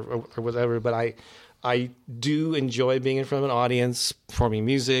whatever, but I do enjoy being in front of an audience, performing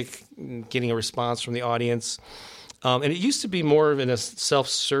music, getting a response from the audience. And it used to be more of in a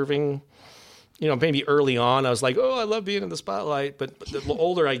self-serving, maybe early on I was like, I love being in the spotlight. But the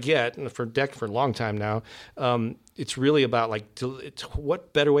older I get, and for a long time now, it's really about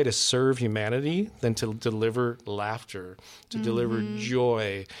what better way to serve humanity than to deliver laughter, to deliver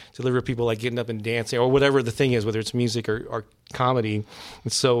joy, to deliver people getting up and dancing or whatever the thing is, whether it's music or comedy.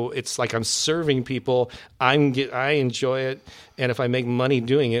 And so it's like I'm serving people. I enjoy it. And if I make money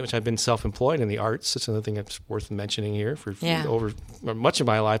doing it, which I've been self-employed in the arts, it's another thing that's worth mentioning here for over much of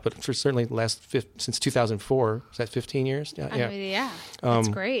my life, but for certainly the last since 2004. Is that 15 years? Yeah. That's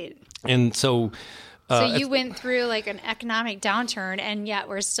great. And so... So you went through an economic downturn, and yet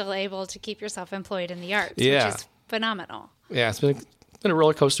we're still able to keep yourself employed in the arts, which is phenomenal. Yeah, it's been a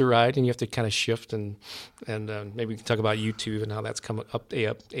roller coaster ride, and you have to kind of shift, and maybe we can talk about YouTube and how that's come up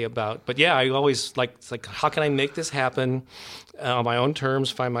about. But yeah, I always how can I make this happen on my own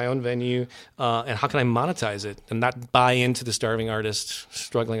terms, find my own venue, and how can I monetize it and not buy into the starving artist,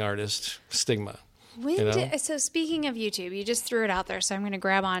 struggling artist stigma. So speaking of YouTube, you just threw it out there, so I'm going to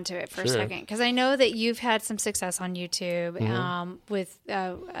grab onto it for a second, because I know that you've had some success on YouTube with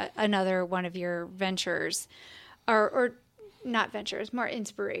another one of your ventures, or not ventures, more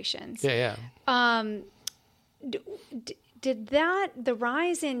inspirations. Yeah. Did the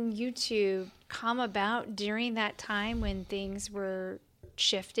rise in YouTube come about during that time when things were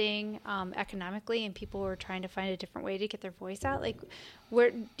shifting economically and people were trying to find a different way to get their voice out?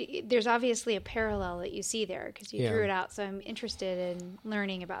 There's obviously a parallel that you see there because you drew it out. So I'm interested in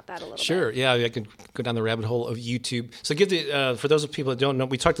learning about that a little bit. Sure. Yeah, I could go down the rabbit hole of YouTube. So for those of people that don't know,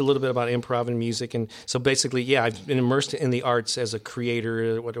 we talked a little bit about improv and music. And so basically, I've been immersed in the arts as a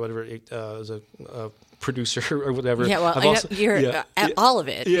creator, whatever, as a producer or whatever. Yeah, well, you're all of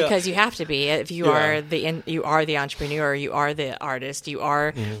it because you have to be. If you are the entrepreneur, you are the artist, you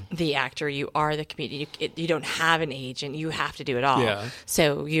are the actor, you are the comedian. You don't have an agent. You have to do it all. Yeah.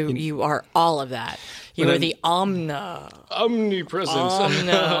 So you are all of that. You are the omnipresent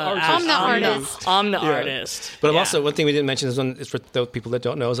artist. But I'm also, one thing we didn't mention is for those people that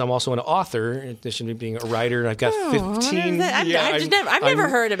don't know, is I'm also an author in addition to being a writer. I've got 15. I've never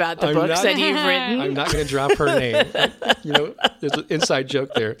heard about the books that you've written. I'm not going to drop her name. There's an inside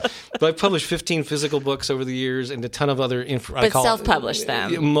joke there. But I've published 15 physical books over the years and a ton of other. But self-published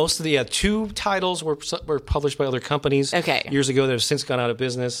them. Most of the 2 titles were published by other companies. Okay. Years ago, they've since gone out of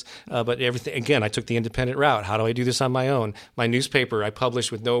business. But everything, again, I took the independent route. How do I do this on my own? My newspaper I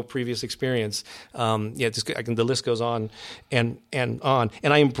published with no previous experience. The list goes on and on.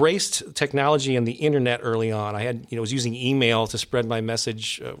 And I embraced technology and the internet early on. I was using email to spread my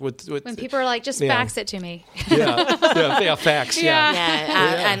message with when people are like, just fax it to me. Fax.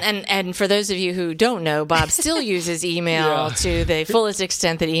 And for those of you who don't know, Bob still uses email to the fullest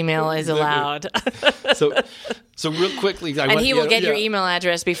extent that email is allowed. So real quickly, he will get your email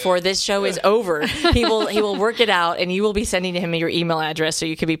address before this show is over. He will work it out, and you will be sending him your email address so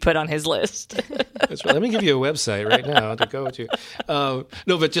you can be put on his list. That's right. Let me give you a website right now to go to.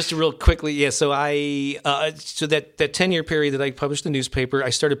 No, but just real quickly, So so that 10-year period that I published the newspaper,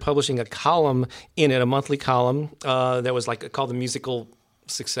 I started publishing a column in it, a monthly column that was called the Musical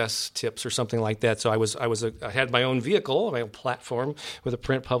success tips or something like that. So I had my own vehicle, my own platform with a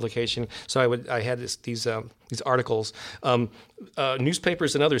print publication. So I had these articles.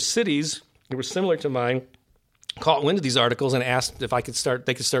 Newspapers in other cities that were similar to mine caught wind of these articles and asked if they could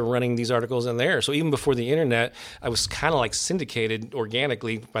start running these articles in there. So even before the internet, I was kind of like syndicated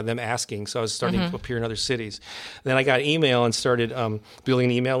organically by them asking. So I was starting to appear in other cities. Then I got email and started building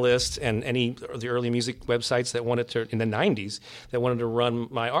an email list, and any of the early music websites that wanted to, in the 90s, that wanted to run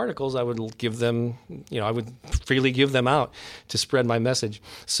my articles, I would give them, I would freely give them out to spread my message.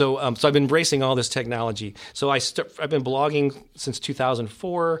 So so I've been embracing all this technology. So I've been blogging since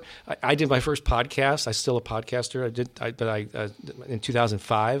 2004. I did my first podcast. I'm still a podcaster. In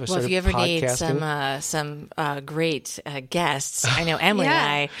 2005. Well, if you ever need some great guests, I know Emily and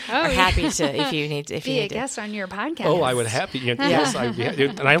I are happy to. If you need a guest on your podcast. Oh, I would happy. Yes,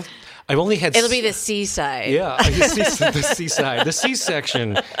 and I've only had. It'll be the seaside. Yeah, the seaside, the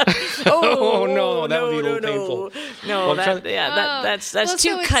C-section. Oh no, that would be a little painful. No, that's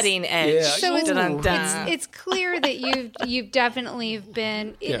too cutting edge. Yeah. So it's clear that you've definitely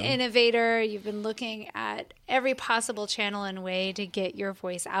been an innovator. You've been looking at every possible channel and way to get your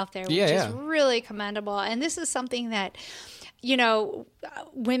voice out there, which is really commendable. And this is something that,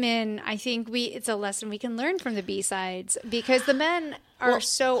 women, I think it's a lesson we can learn from the B-sides, because the men are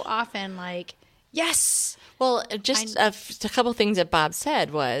so often like, yes. Well, just a couple things that Bob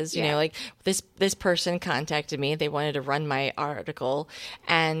said was, like this person contacted me. They wanted to run my article.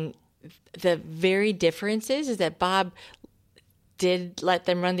 And the very difference is that Bob did let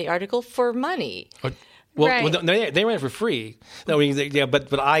them run the article for money. Well, they ran it for free. No,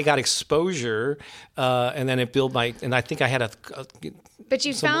 but I got exposure, and then it built and I think I had But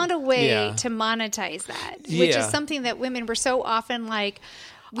you found a way to monetize that, which is something that women were so often like,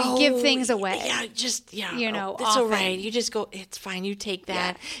 we give things away. Yeah, it's all right. You just go, it's fine. You take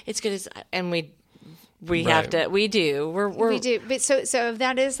that. Yeah. It's good and we have to. We do. We do. But so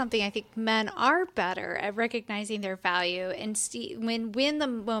that is something I think men are better at recognizing their value and see when the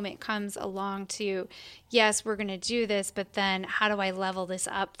moment comes along to, yes, we're going to do this, but then how do I level this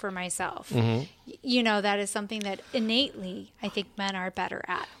up for myself? Mm-hmm. That is something that innately I think men are better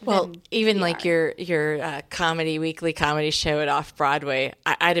at. Well, even like your weekly comedy show at Off Broadway,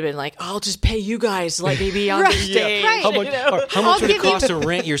 I'd have been like, I'll just pay you guys to let me be on the stage. Right. How much would it cost to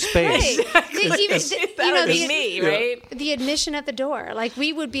rent your space? Right. Me, right? The admission at the door, like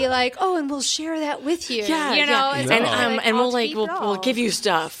we would be like, oh, and we'll share that with you. And we'll give you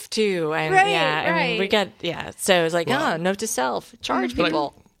stuff too, and I mean, we got So it's like, note to self, charge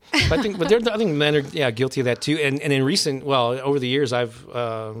people. I think men are guilty of that too. And in over the years,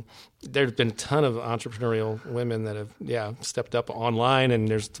 there's been a ton of entrepreneurial women that have stepped up online, and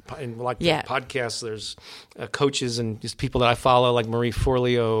there's podcasts. There's coaches and just people that I follow, like Marie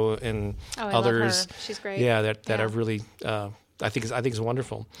Forleo and others. I love her. She's great. Yeah, that are really. I think it's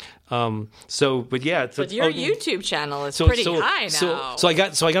wonderful. But your YouTube channel is pretty high now. So I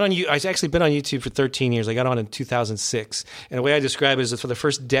got on. I've actually been on YouTube for 13 years. I got on in 2006, and the way I describe it is that for the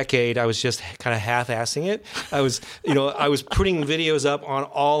first decade, I was just kind of half-assing it. I was putting videos up on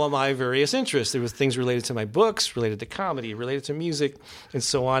all of my various interests. There was things related to my books, related to comedy, related to music, and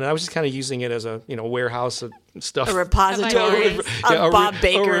so on. And I was just kind of using it as a warehouse of stuff. A repository of Bob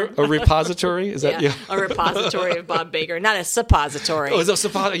Baker. A repository? Is that a repository of Bob Baker, not a suppository. Oh, it's a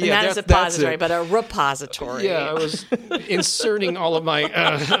suppository. Not a suppository, but a repository. Yeah, I was inserting all of my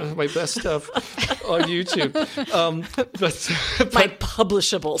my best stuff on YouTube. But my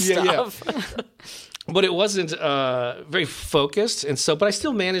publishable stuff. Yeah. But it wasn't very focused, but I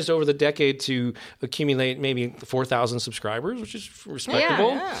still managed over the decade to accumulate maybe 4,000 subscribers, which is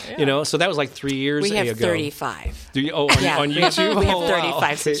respectable. Yeah. So that was like 3 years ago. We have 35. Do you? Oh, on YouTube? We have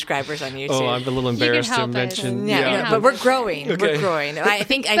 35 subscribers on YouTube. Oh, I'm a little embarrassed to mention. But we're growing. Okay. We're growing. I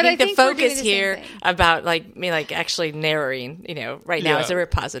think the focus here about actually narrowing, right now is a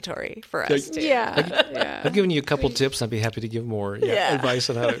repository for us. I've given you a couple tips. I'd be happy to give more advice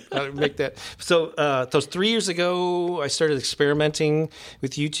on how to make that. So. Those 3 years ago, I started experimenting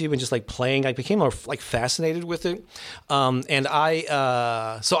with YouTube and just playing. I became more fascinated with it, and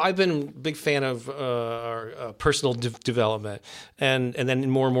so I've been a big fan of personal development, and then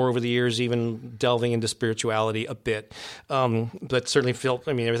more and more over the years, even delving into spirituality a bit. But certainly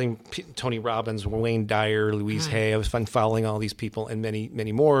everything Tony Robbins, Wayne Dyer, Louise Hay. I was following all these people and many,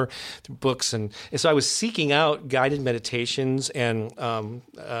 many more books, and so I was seeking out guided meditations, and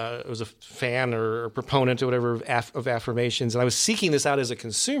I was a fan or or a proponent or whatever of affirmations, and I was seeking this out as a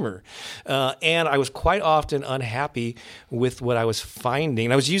consumer, and I was quite often unhappy with what I was finding.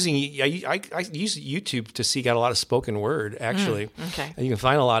 And I was using I use YouTube to seek out a lot of spoken word, actually. Okay. And you can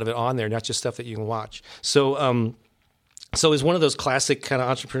find a lot of it on there, not just stuff that you can watch. So it's one of those classic kind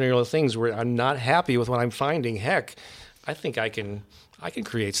of entrepreneurial things where I'm not happy with what I'm finding. Heck, I think I can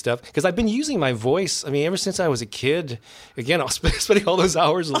create stuff because I've been using my voice. I mean, ever since I was a kid. Again, I was spending all those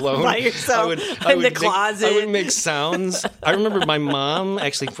hours alone by yourself in the closet. I would make sounds. I remember my mom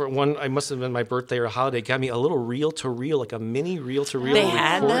actually I must have been my birthday or a holiday, got me a little reel-to-reel, like a mini reel-to-reel. They recorder.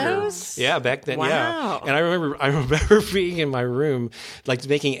 had those? Yeah, back then. Wow. Yeah, and I remember being in my room, like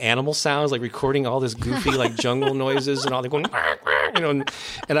making animal sounds, like recording all this goofy like jungle noises and all. They going,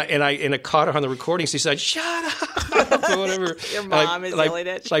 and I caught her on the recording. So she said, "Shut up," or whatever. Your mom is yelling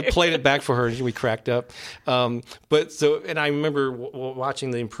at you. So I played it back for her, and we cracked up. And I remember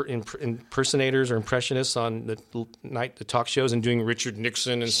watching the impersonators or impressionists on the talk shows and doing Richard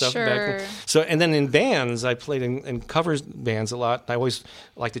Nixon and stuff. Sure. Back then. So, and then in bands, I played in covers bands a lot. I always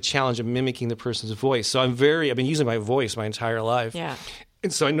like the challenge of mimicking the person's voice. So I've been using my voice my entire life. Yeah.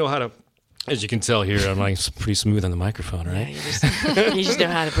 And so I know how to. As you can tell here, I'm like pretty smooth on the microphone, right? Yeah, you just know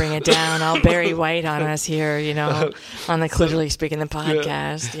how to bring it down. All Barry White on us here, on the Clearly Speaking the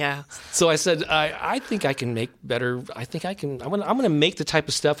podcast. Yeah. So I said, I think I can make better. I think I can. I'm going to make the type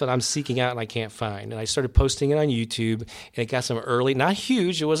of stuff that I'm seeking out and I can't find. And I started posting it on YouTube, and it got some early, not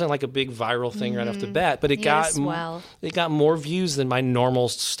huge. It wasn't like a big viral thing right off the bat, but it got more views than my normal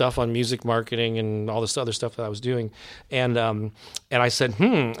stuff on music marketing and all this other stuff that I was doing. And I said,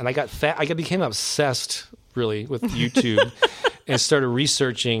 and I got fat. I became obsessed really with YouTube and started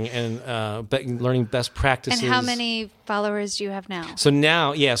researching and learning best practices. And how many followers do you have now? So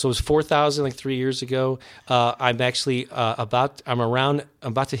now, so it was 4,000 like 3 years ago. I'm actually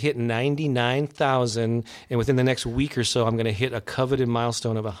about to hit 99,000, and within the next week or so, I'm going to hit a coveted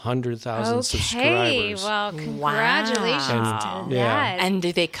milestone of 100,000 subscribers. Well, congratulations to that. And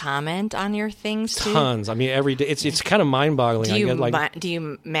do they comment on your things too? Tons. I mean, every day. It's kind of mind-boggling. Do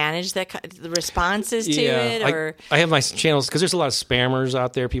you manage the responses to it, or I have my channels because there's a lot of spammers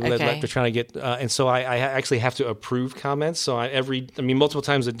out there, people that they're trying to get, and so I actually have to approve comments. So multiple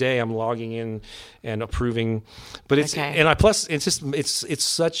times a day, I'm logging in and approving. But it's it's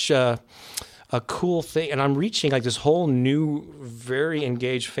such a cool thing, and I'm reaching like this whole new, very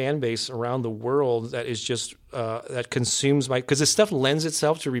engaged fan base around the world that is just that consumes because this stuff lends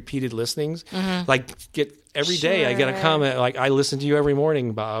itself to repeated listenings. Mm-hmm. Like every day I get a comment like, "I listen to you every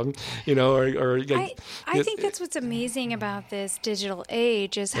morning, Bob," or like, I think that's what's amazing about this digital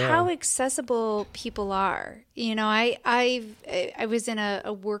age is how accessible people are. I was in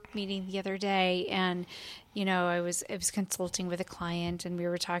a work meeting the other day, and I was consulting with a client, and we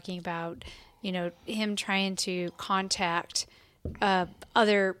were talking about him trying to contact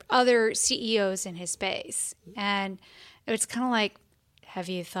other CEOs in his space, and it's kind of like, have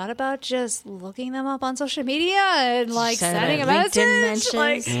you thought about just looking them up on social media and sending a message?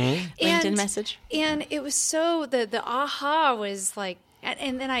 LinkedIn message. And it was so the aha was like,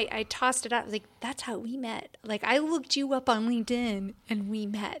 and then I tossed it out like, that's how we met. Like, I looked you up on LinkedIn and we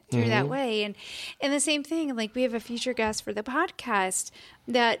met through that way. And the same thing, like, we have a future guest for the podcast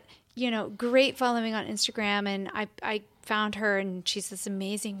that, great following on Instagram, and I found her, and she's this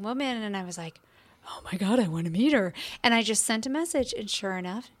amazing woman, and I was like, oh my God, I want to meet her. And I just sent a message, and sure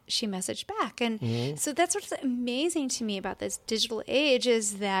enough, she messaged back. And so that's what's amazing to me about this digital age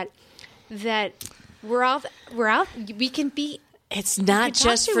is that we're out, we can be. It's not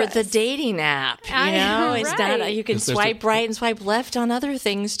just for the dating app, It's not. You can swipe right and swipe left on other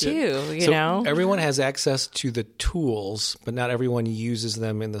things too. You know, everyone has access to the tools, but not everyone uses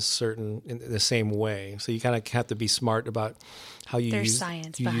them in the same way. So you kind of have to be smart about how you use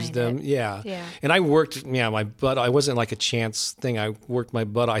them. It. Yeah. And I worked, my butt. I wasn't like a chance thing. I worked my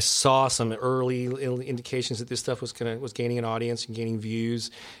butt. I saw some early indications that this stuff was gaining an audience and gaining views,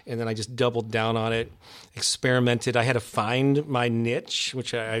 and then I just doubled down on it, experimented. I had to find my niche,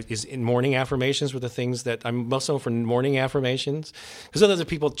 which is in morning affirmations. Were the things that I'm most known for morning affirmations, because other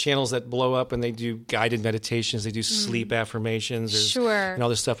people channels that blow up and they do guided meditations, they do sleep affirmations, and all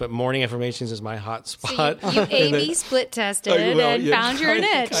this stuff. But morning affirmations is my hot spot. So you A/B split tested. then found your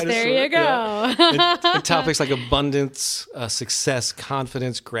niche. There you go. Yeah. And topics like abundance, success,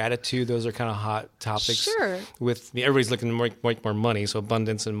 confidence, gratitude, those are kind of hot topics. Sure. With me, everybody's looking to make more money, so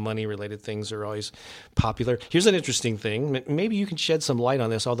abundance and money-related things are always popular. Here's an interesting thing. Maybe you can shed some light on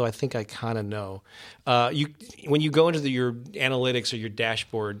this, although I think I kind of know. When you go into your analytics or your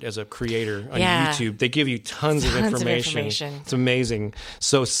dashboard as a creator on YouTube, they give you tons of information. It's amazing.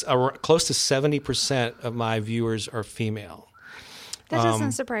 So close to 70% of my viewers are female. That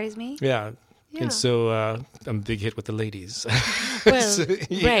doesn't surprise me. Yeah. And so I'm a big hit with the ladies. Well, so,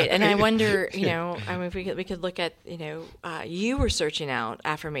 right. And I wonder, I mean, if we could look at, you were searching out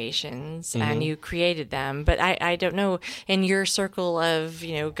affirmations and you created them, but I don't know in your circle of,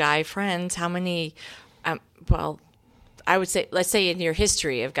 guy friends, how many, I would say, let's say in your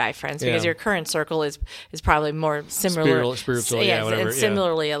history of guy friends, because your current circle is probably more similar, spiritual, whatever, and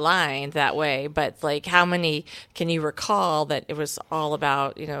similarly aligned that way. But like, how many can you recall that it was all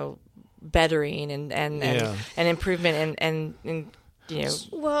about, bettering and improvement and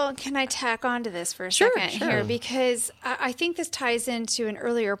Well, can I tack on to this for a second here? Because I think this ties into an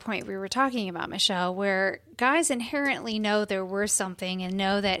earlier point we were talking about, Michelle, where guys inherently know they're worth something and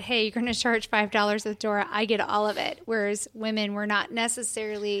know that, hey, you're going to charge $5 at the door, I get all of it. Whereas women, we're not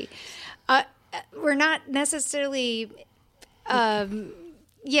necessarily, we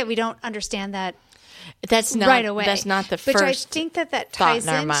don't understand that. That's not right away. That's not the first. But I think that ties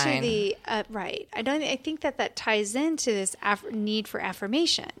into mind. the right. I think that ties into this need for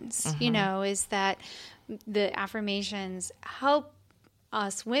affirmations. Is that the affirmations help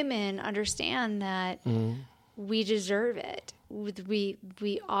us women understand that we deserve it. We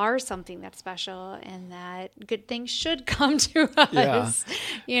are something that's special, and that good things should come to us.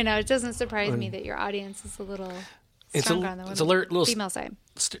 Yeah. It doesn't surprise me that your audience is a little. It's a little female side.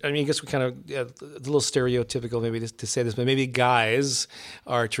 I mean, I guess we kind of a little stereotypical maybe to say this, but maybe guys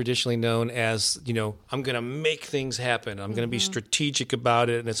are traditionally known as, I'm going to make things happen. I'm going to be strategic about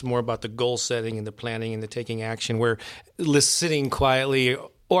it, and it's more about the goal setting and the planning and the taking action. Where sitting quietly,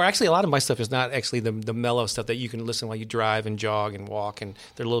 or actually a lot of my stuff is not actually the mellow stuff that you can listen while you drive and jog and walk, and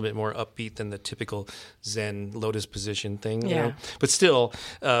they're a little bit more upbeat than the typical Zen lotus position thing. But still,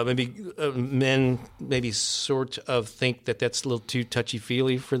 maybe men maybe sort of think that that's a little too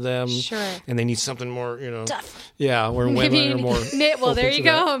touchy-feely for them. Sure. And they need something more, tough. Yeah, where women are more. Well, there you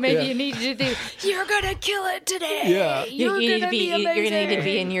go. Maybe you need to do. You're gonna kill it today. Yeah. You're gonna be amazing. You're gonna need to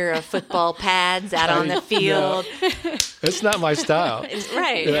be in your football pads out on the field. That's not my style.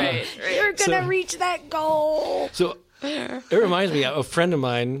 Right. Right. You're gonna reach that goal. So it reminds me, a friend of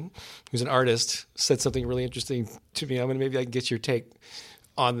mine who's an artist said something really interesting to me. Maybe I can get your take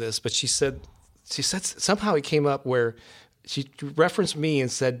on this, but she said somehow it came up where she referenced me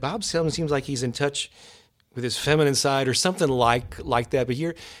and said, Bob Selman seems like he's in touch with his feminine side or something like that. But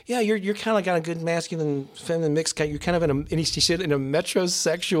you're kind of got a good masculine feminine mix. You're kind of she said in a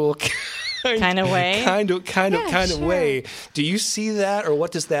metrosexual kind of way. Kind of way. Do you see that, or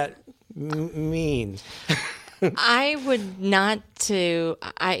what does that mean? I would not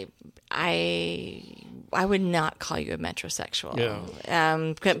call you a metrosexual. Yeah.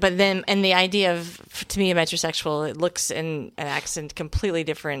 But then, and the idea of, to me, a metrosexual, it looks and acts completely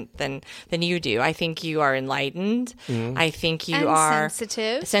different than you do. I think you are enlightened. Mm-hmm. I think you are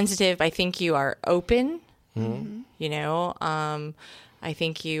sensitive. I think you are open. Mm-hmm. I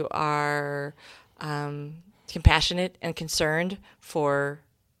think you are compassionate and concerned for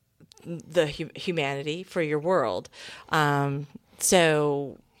the humanity, for your world.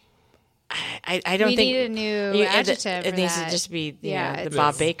 So I don't think we need a new adjective. It needs to just be the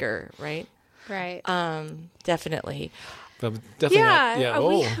Bob Baker, right? Right. Definitely.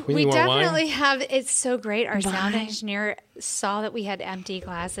 Definitely. We definitely have. It's so great. Our sound engineer saw that we had empty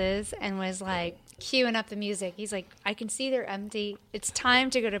glasses and was like queuing up the music. He's like, I can see they're empty. It's time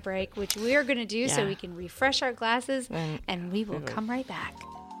to go to break, which we are going to do so we can refresh our glasses, and we will come right back.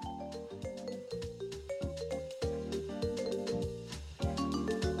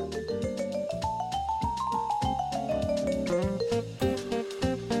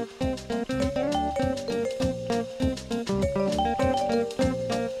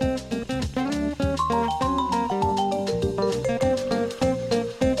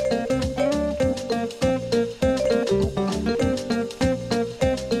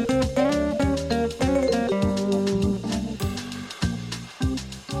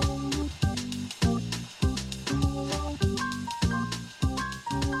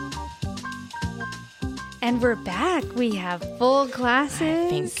 And we're back. We have full glasses.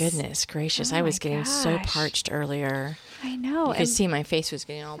 Thank goodness gracious. I was getting so parched earlier. I know. You could see my face was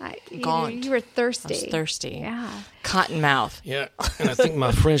getting all gaunt. You were thirsty. I was thirsty. Yeah. Cotton mouth. Yeah, and I think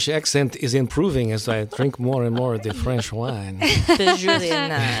my French accent is improving as I drink more and more of the French wine. It's really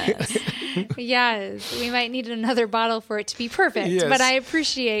nice. Yes, we might need another bottle for it to be perfect. Yes. But I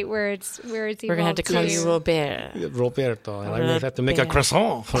appreciate where it's evolved. We're gonna have to call you Robert. Roberto, and I have to make a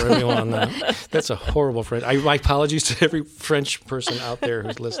croissant for everyone. That's a horrible French. My apologies to every French person out there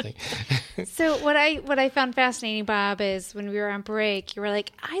who's listening. So what I found fascinating, Bob, is when we were on break, you were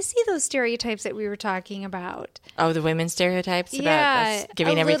like, I see those stereotypes that we were talking about. Oh, the women stereotypes about us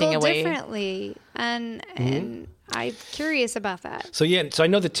giving everything away differently, and I'm curious about that. So I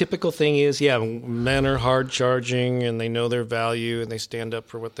know the typical thing is, men are hard charging and they know their value and they stand up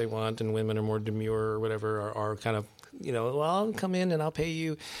for what they want, and women are more demure or whatever, are kind of, well, I'll come in and I'll pay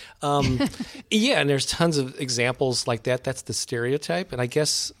you. And there's tons of examples like that. That's the stereotype, and I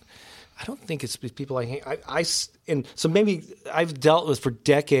guess I don't think it's people and so maybe I've dealt with for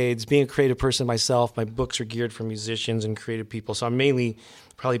decades being a creative person myself. My books are geared for musicians and creative people, so I'm mainly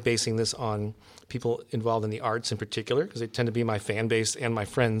probably basing this on people involved in the arts in particular, because they tend to be my fan base and my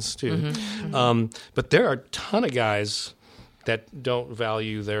friends too. Mm-hmm. But there are a ton of guys that don't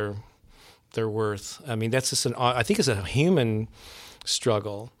value their worth. I mean, that's just I think it's a human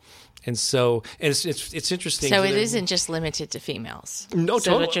struggle. And so it's interesting. So it isn't just limited to females. No,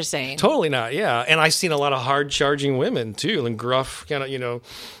 so what you're saying. Totally not, yeah. And I've seen a lot of hard-charging women, too, and gruff kind of,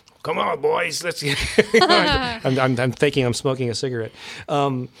 come on, boys, let's get... I'm thinking I'm smoking a cigarette.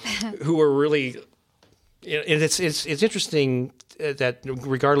 Who are really... And it's interesting that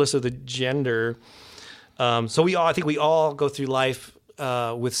regardless of the gender... I think we all go through life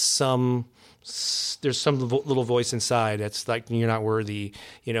with some... There's some little voice inside that's like, you're not worthy,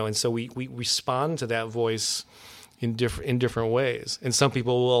 and so we respond to that voice in different ways. And some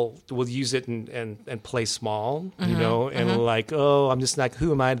people will use it and play small, like, oh, I'm just like,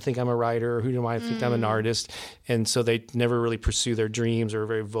 who am I to think I'm a writer? Or who am I to think I'm an artist? And so they never really pursue their dreams or are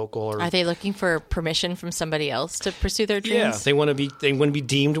very vocal. Or are they looking for permission from somebody else to pursue their dreams? Yeah, they want to be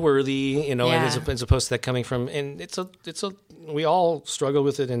deemed worthy, as opposed to that coming from. And we all struggle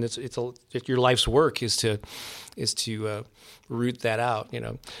with it, and it's your life's work is to root that out.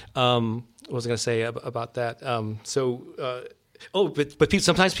 What was I going to say about that? But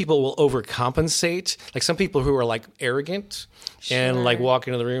sometimes people will overcompensate. Like some people who are like arrogant and like walk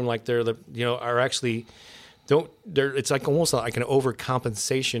into the room like they're are actually it's like almost like an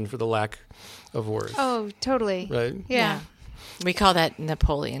overcompensation for the lack of worth. Oh, totally. Right? Yeah. We call that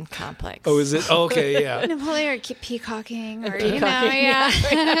Napoleon complex. Oh, is it? Oh, okay, yeah. Napoleon or peacocking, or It's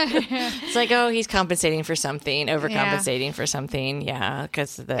like, he's compensating for something, overcompensating for something,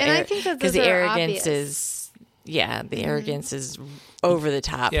 because the arrogance is, the arrogance is over the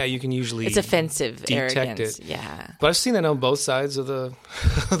top. Yeah, you can usually it's offensive detect arrogance. It. Yeah, but I've seen that on both sides of the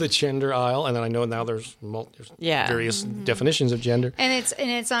the gender aisle, and then I know now there's various definitions of gender. And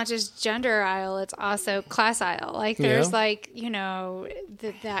it's not just gender aisle; it's also class aisle. Like there's that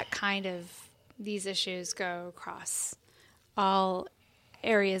kind of these issues go across all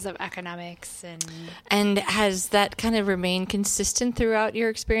areas of economics. And has that kind of remained consistent throughout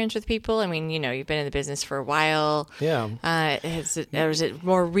your experience with people? I mean, you've been in the business for a while. Yeah. Or is it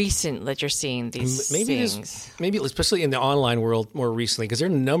more recent that you're seeing these things? Maybe especially in the online world more recently, because there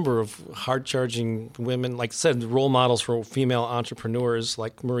are a number of hard-charging women, like I said, role models for female entrepreneurs,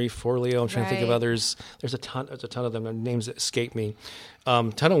 like Marie Forleo. I'm trying to think of others. There's a ton of them. Their names that escape me.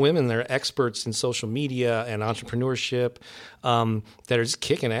 Ton of women that are experts in social media and entrepreneurship that are just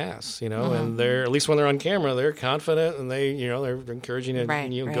kicking ass, and they're, at least when they're on camera, they're confident and they're encouraging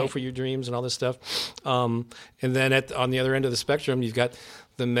you to go for your dreams and all this stuff. And then on the other end of the spectrum, you've got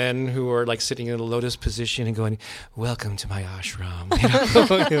the men who are like sitting in a lotus position and going, "Welcome to my ashram."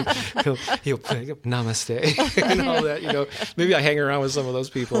 He'll namaste and all that. Maybe I hang around with some of those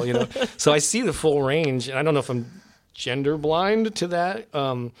people. So I see the full range, and I don't know if I'm gender blind to that,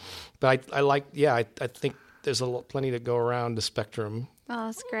 but I think there's plenty to go around the spectrum. Oh,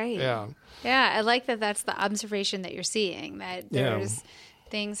 that's great. Yeah, I like that. That's the observation that you're seeing, that there's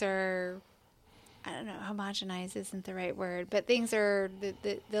things are, I don't know, homogenized isn't the right word, but things are,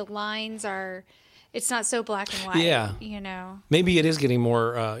 the lines are, it's not so black and white. Yeah. Maybe it is getting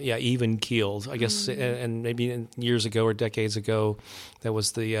more, even keeled, I guess. And maybe years ago or decades ago, that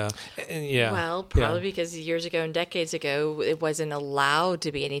was the, Well, probably because years ago and decades ago, it wasn't allowed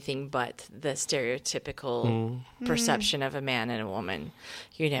to be anything but the stereotypical perception of a man and a woman.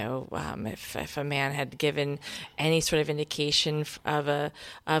 If a man had given any sort of indication of a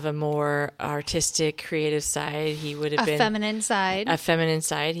more artistic, creative side, he would have been a feminine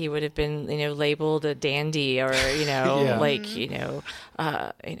side. He would have been, labeled called a dandy or,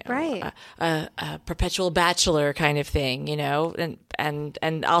 right. a perpetual bachelor kind of thing,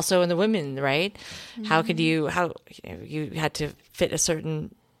 and also in the women, right? How could you had to fit a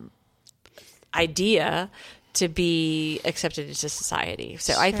certain idea to be accepted into society.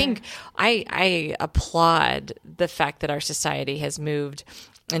 So I think I applaud the fact that our society has moved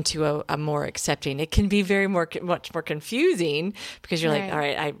into a more accepting. It can be much more confusing because you're like, all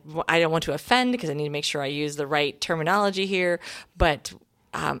right, I don't want to offend because I need to make sure I use the right terminology here, but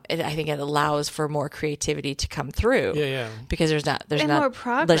I think it allows for more creativity to come through. Yeah. Because there's more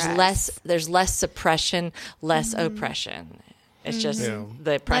progress. There's less suppression, less oppression. It's just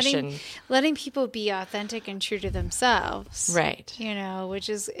the oppression. Letting people be authentic and true to themselves. Right. Which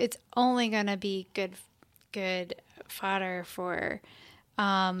is, it's only going to be good fodder for,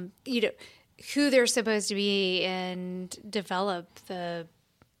 who they're supposed to be and develop the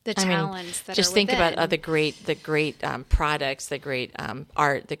talents that just are think within. about the great products, the great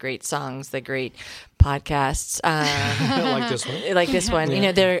art, the great songs, the great podcasts, like this one.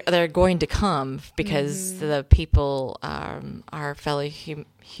 Yeah. They're going to come because the people, our fellow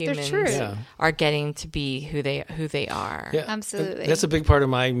humans, are getting to be who they are. Yeah, absolutely. That's a big part of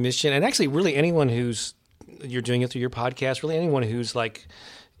my mission, and actually, really, anyone you're doing it through your podcast, really, anyone who's like,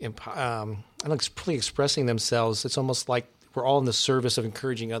 really expressing themselves. It's almost like we're all in the service of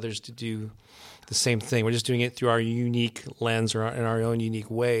encouraging others to do the same thing. We're just doing it through our unique lens or in our own unique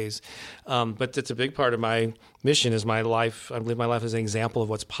ways. But it's a big part of my mission is my life. I live my life as an example of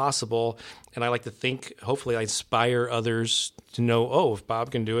what's possible. And I like to think, hopefully I inspire others to know, if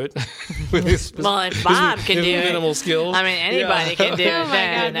Bob can do it. With if Bob can do it. Minimal skills. I mean, anybody can do it. Oh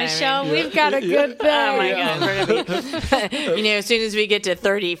my God, Michelle, we've got a good thing. Oh my God. As soon as we get to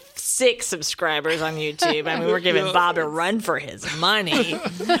 36 subscribers on YouTube, we're giving Bob a run for his money.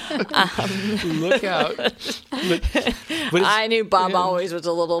 Look out. But I knew Bob always was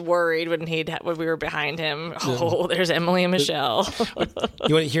a little worried when we were behind him. Oh, there's Emily and Michelle.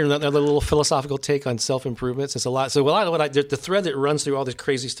 You want to hear another little philosophical take on self-improvement? It's a lot. So a lot of what the thread that runs through all this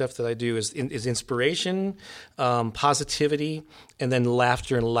crazy stuff that I do is inspiration, positivity, and then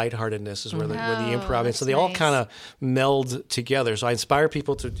laughter and lightheartedness is where the improv is. So they all kind of meld together. So I inspire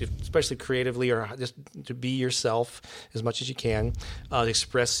people to, especially creatively, or just to be yourself as much as you can,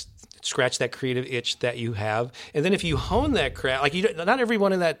 scratch that creative itch that you have. And then if you hone that craft, not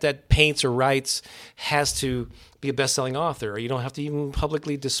everyone in that paints or writes has to be a best-selling author, or you don't have to even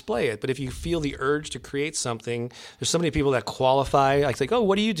publicly display it. But if you feel the urge to create something, there's so many people that qualify. Like, oh,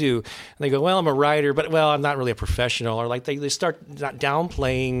 what do you do? And they go, well, I'm a writer, but I'm not really a professional. Or like they start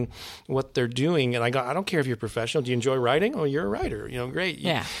downplaying what they're doing. And I go, I don't care if you're a professional. Do you enjoy writing? Oh, you're a writer. Great.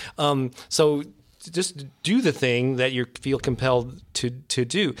 Yeah. So just do the thing that you feel compelled to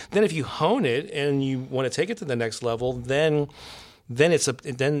do. Then if you hone it and you want to take it to the next level, then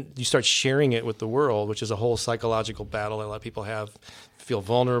you start sharing it with the world, which is a whole psychological battle that a lot of people have. Feel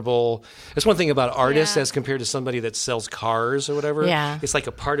vulnerable. That's one thing about artists as compared to somebody that sells cars or whatever. Yeah. It's like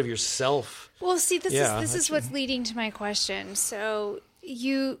a part of yourself. Well, see, this is what's leading to my question. So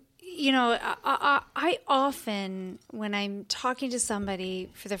I often, when I'm talking to somebody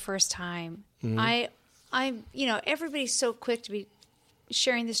for the first time, I'm everybody's so quick to be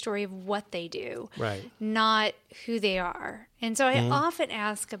sharing the story of what they do, right? Not who they are. And so I often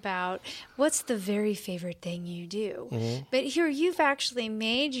ask about what's the very favorite thing you do. But here you've actually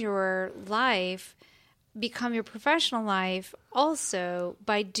made your life become your professional life also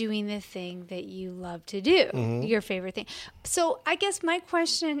by doing the thing that you love to do, your favorite thing. So I guess my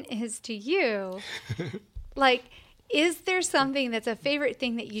question is to you, is there something that's a favorite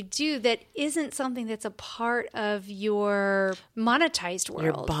thing that you do that isn't something that's a part of your monetized world?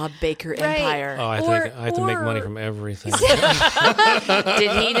 Your Bob Baker empire. Oh, I have to make money from everything.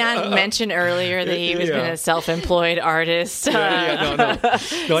 Did he not mention earlier that he was been a self-employed artist? No, I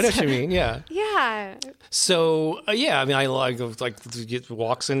know what you mean. Yeah. Yeah. So I like to get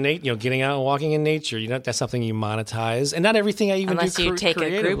walks in nature. Getting out and walking in nature. That's something you monetize, and not everything I even unless do. Unless you take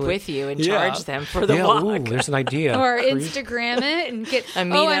a group with you and charge them for the walk. Ooh, there's an idea. Or Instagram it and get a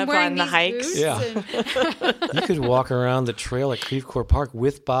meetup on the hikes. You could walk around the trail at Creve Coeur Park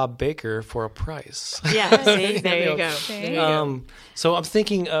with Bob Baker for a price. Yeah, see, there you go. There you go. So I'm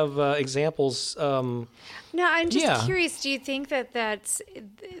thinking of examples. No, I'm just curious. Do you think that's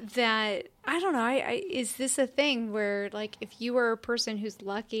I don't know. Is this a thing where, if you are a person who's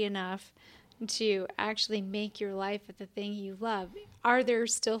lucky enough to actually make your life the thing you love, are there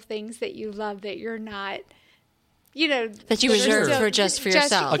still things that you love that you're not that you reserve for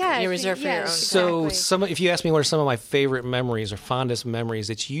yourself. You reserve for your own. So, if you ask me what are some of my favorite memories or fondest memories,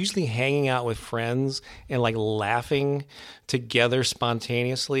 it's usually hanging out with friends and like laughing together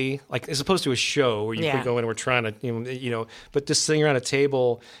spontaneously, like as opposed to a show where you could go in and we're trying to, but just sitting around a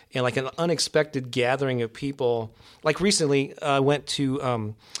table and like an unexpected gathering of people. Like recently, I went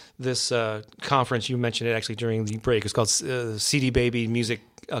to this conference. You mentioned it actually during the break. It's called CD Baby Music.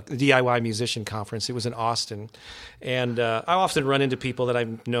 DIY musician conference. It was in Austin, and I often run into people that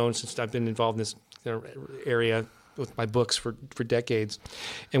I've known since I've been involved in this area with my books for decades.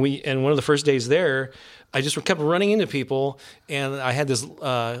 And one of the first days there, I just kept running into people, and I had this.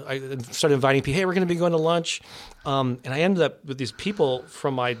 I started inviting people. Hey, we're going to be going to lunch, and I ended up with these people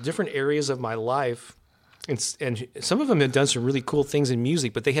from my different areas of my life. And some of them had done some really cool things in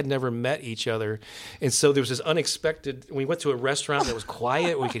music, but they had never met each other. And so there was this unexpected, we went to a restaurant that was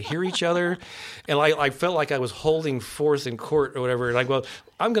quiet, we could hear each other. And I felt like I was holding forth in court or whatever. And I go,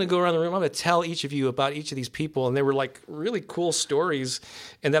 I'm going to go around the room, I'm going to tell each of you about each of these people. And they were like really cool stories.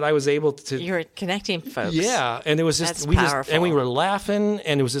 And that I was able to. You were connecting folks. Yeah. And it was just, powerful. we were laughing,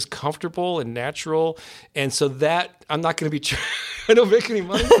 and it was just comfortable and natural. And so that, I'm not going to be, I don't make any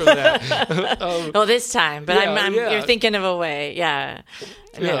money from that. Well, this time, but you're thinking of a way. Yeah.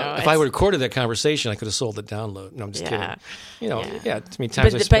 No, if I would have recorded that conversation, I could have sold the download. No, I'm just kidding. Too many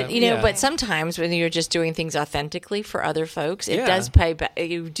times but sometimes when you're just doing things authentically for other folks, it does pay back.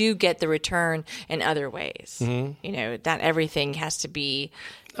 You do get the return in other ways. Mm-hmm. Not everything has to be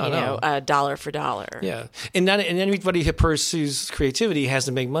dollar for dollar. Yeah, and everybody who pursues creativity has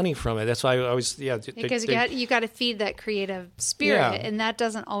to make money from it. That's why I always because you got to feed that creative spirit, and that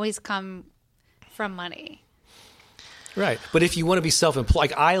doesn't always come from money. Right. But if you want to be self-employed,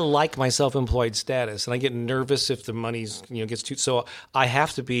 like I like my self-employed status, and I get nervous if the money's, gets too, so I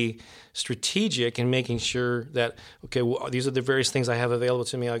have to be strategic in making sure that, okay, well, these are the various things I have available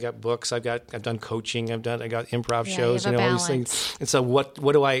to me. I've got books, I've done coaching, I got improv shows, all these things. And so what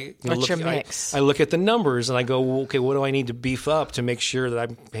do I What's your mix? I look at the numbers and I go, okay, what do I need to beef up to make sure that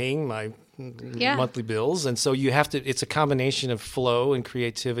I'm paying my monthly bills? And so you have to, it's a combination of flow and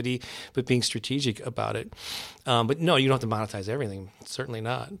creativity, but being strategic about it. But no, you don't have to monetize everything. Certainly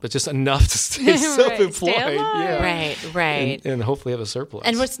not. But just enough to stay self-employed. Stay alive. Right. And hopefully have a surplus.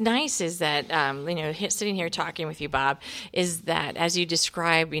 And what's nice is that, sitting here talking with you, Bob, is that as you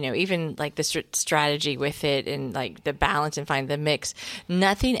describe, even like the strategy with it and like the balance and find the mix,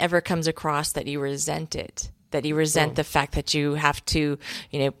 nothing ever comes across that you resent it. That you resent the fact that you have to,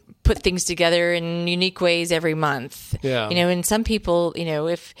 put things together in unique ways every month. Yeah. And some people,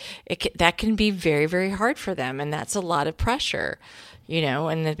 if that can be very, very hard for them, and that's a lot of pressure.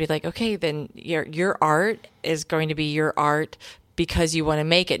 And they'd be like, okay, then your art is going to be your art because you want to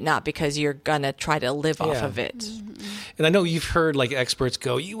make it, not because you're going to try to live off of it. Mm-hmm. And I know you've heard like experts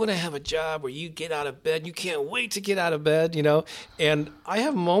go, you want to have a job where you get out of bed, you can't wait to get out of bed, And I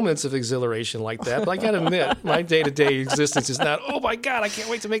have moments of exhilaration like that, but I got to admit, my day-to-day existence is not, oh my God, I can't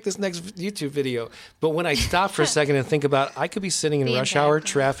wait to make this next YouTube video. But when I stop for a second and think about, I could be sitting in rush hour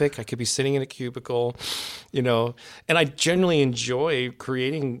traffic, I could be sitting in a cubicle, and I generally enjoy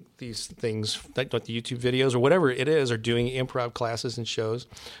creating these things, like the YouTube videos or whatever it is, or doing improv classes and shows.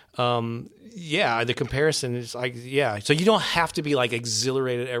 The comparison is like, so you don't have to be like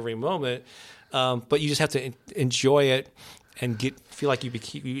exhilarated every moment, but you just have to enjoy it and feel like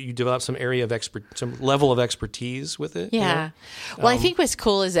you develop some area of some level of expertise with it. Yeah. Well, I think what's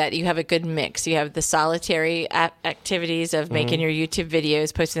cool is that you have a good mix. You have the solitary activities of making your YouTube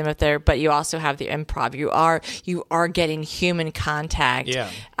videos, posting them up there, but you also have the improv. You are getting human contact in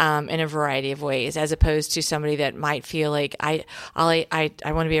a variety of ways, as opposed to somebody that might feel like I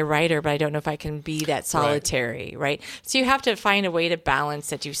want to be a writer, but I don't know if I can be that solitary, right? So you have to find a way to balance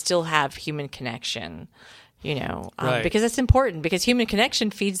that you still have human connection. Because it's important, because human connection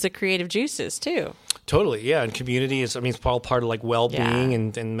feeds the creative juices too. Totally, yeah, and community is, it's all part of like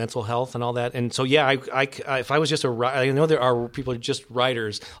well-being and mental health and all that. And so, I if I was just I know there are people who are just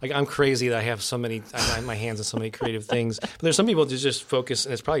writers. Like I'm crazy that I have I have my hands on so many creative things. But there's some people that just focus,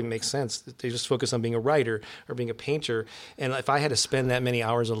 and it probably makes sense, that they just focus on being a writer or being a painter. And if I had to spend that many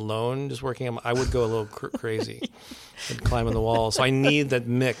hours alone just working, I would go a little crazy. I'd climb on the wall. So I need that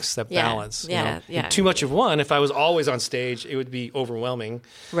mix, that balance. Too much of one. If I was always on stage, it would be overwhelming.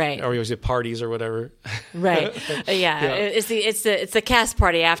 Right. Or we always at parties or whatever. Right. It's the cast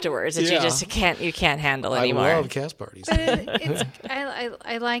party afterwards that you can't handle anymore. I love cast parties. But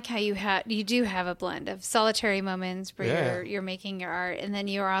I like how you do have a blend of solitary moments where you're making your art, and then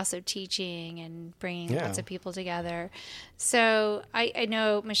you're also teaching and bringing lots of people together. So I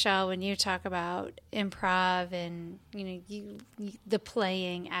know, Michelle, when you talk about improv and the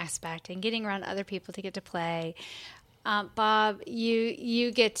playing aspect and getting around other people to get to play. Bob,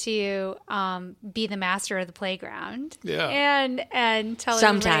 you get to be the master of the playground, and tell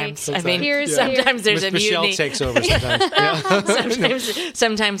sometimes. Sometimes there's a Michelle mutiny. takes over. Sometimes,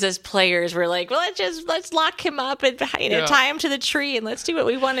 sometimes as players, we're like, well, let's lock him up and tie him to the tree and let's do what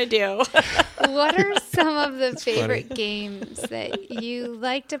we want to do. What are some of the favorite games that you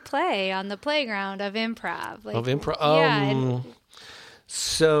like to play on the playground of improv?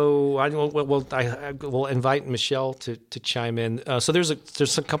 So I will invite Michelle to chime in. So there's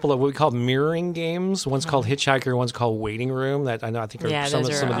a couple of what we call mirroring games. One's called Hitchhiker, one's called Waiting Room. That I think are some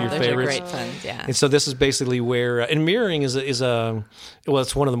of your favorites. Those are great fun. Yeah. And so this is basically where and mirroring is it's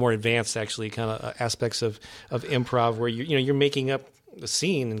one of the more advanced actually kind of aspects of improv where you're making up the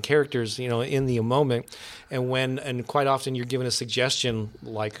scene and characters, in the moment, and quite often you're given a suggestion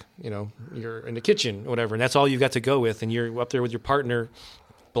like, you're in the kitchen or whatever, and that's all you've got to go with, and you're up there with your partner,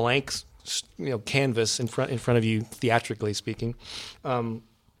 blank, canvas in front of you, theatrically speaking. And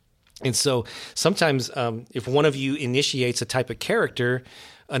so sometimes if one of you initiates a type of character,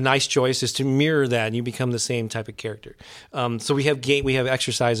 a nice choice is to mirror that, and you become the same type of character. So we have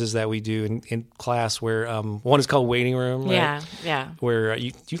exercises that we do in class where one is called Waiting Room. Right? Yeah. Where do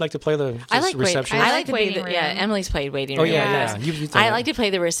you like to play the receptionist? I like to be Emily's played Waiting Room. Oh yeah. I like to play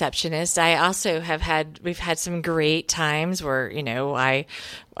the receptionist. I also we've had some great times where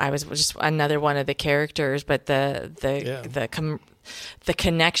I was just another one of the characters, but the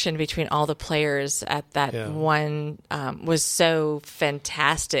connection between all the players at that one was so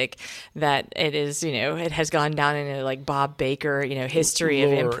fantastic that it is, it has gone down into like Bob Baker, history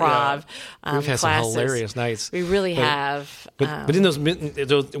of improv. We've had some hilarious nights. We really have. But in those,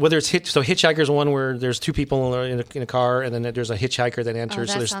 whether it's Hitchhiker's one where there's two people in a car, and then there's a hitchhiker that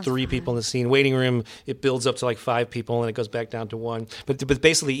enters, so there's three people in the scene. Waiting Room, it builds up to like 5 people, and it goes back down to 1. But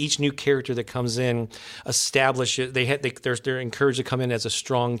basically, each new character that comes in establishes they're encouraged to come in as a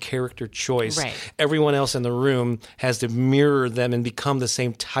strong character choice. Right. Everyone else in the room has to mirror them and become the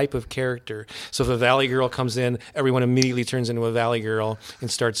same type of character. So if a Valley Girl comes in, everyone immediately turns into a Valley Girl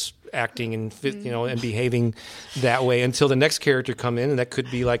and starts acting and and behaving that way until the next character come in, and that could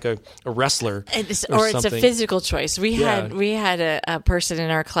be like a wrestler or it's a physical choice. We had a person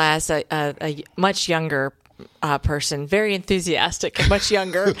in our class, a much younger person, very enthusiastic, much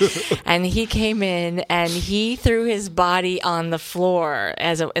younger, and he came in and he threw his body on the floor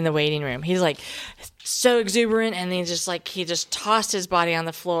in the waiting room. He's like so exuberant, and he just tossed his body on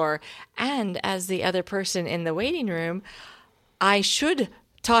the floor. And as the other person in the waiting room, I should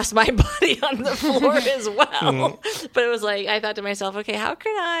toss my body on the floor as well. But it was like, I thought to myself, okay, how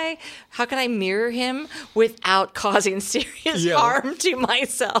can I mirror him without causing serious harm to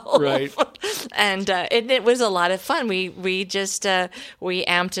myself? Right. And it was a lot of fun. We just we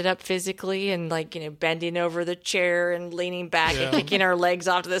amped it up physically and bending over the chair and leaning back and kicking our legs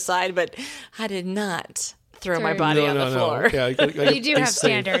off to the side. But I did not throw my body on the floor. Yeah, you do have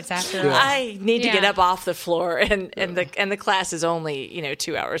standards after all. I need to get up off the floor, and the class is only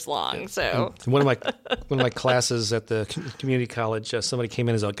 2 hours long. So one of my classes at the community college, somebody came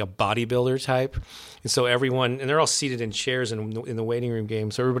in as like a bodybuilder type. And so everyone, and they're all seated in chairs in the waiting room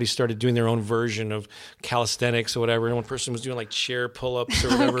game. So everybody started doing their own version of calisthenics or whatever. And one person was doing like chair pull-ups or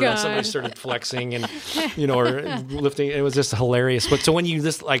whatever. And somebody started flexing and, or lifting. It was just hilarious. But so when you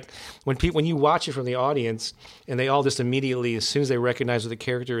when you watch it from the audience and they all just immediately, as soon as they recognize what the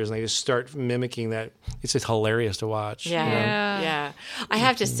character is, and they just start mimicking that, it's just hilarious to watch. Yeah. I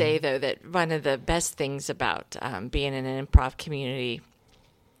have to say, though, that one of the best things about being in an improv community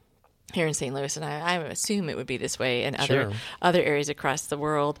here in St. Louis, and I assume it would be this way in other areas across the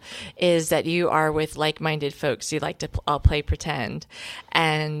world, is that you are with like-minded folks. You like to all play pretend.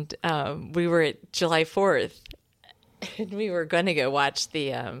 And we were at July 4th, and we were going to go watch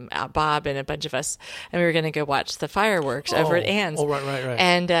the Bob and a bunch of us, and we were going to go watch the fireworks over at Ann's. Oh, right.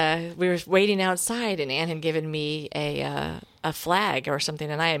 And we were waiting outside, and Ann had given me a flag or something,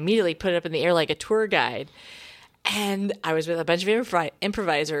 and I immediately put it up in the air like a tour guide. And I was with a bunch of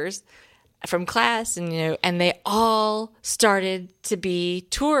improvisers, from class, and and they all started to be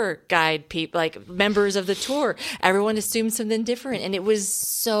tour guide people, like members of the tour. Everyone assumed something different, and it was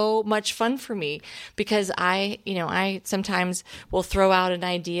so much fun for me because I sometimes will throw out an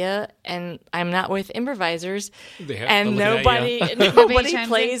idea, and I'm not with improvisers, and nobody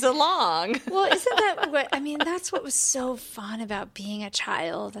plays along. Well, isn't that what I mean? That's what was so fun about being a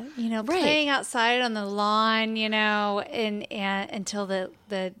child, playing outside on the lawn, and until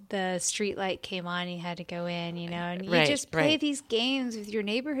the street light came on, you had to go in, and you just play these games with your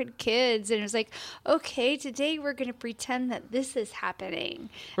neighborhood kids, and it was like, okay, today we're going to pretend that this is happening,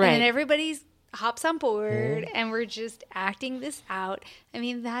 and then everybody hops on board, and we're just acting this out. I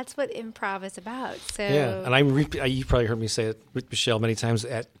mean, that's what improv is about. So and you probably heard me say it with Michelle many times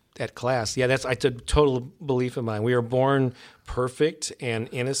at class. Yeah, that's a total belief of mine. We are born perfect and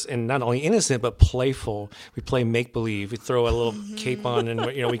innocent, and not only innocent but playful. We play make believe. We throw a little cape on, and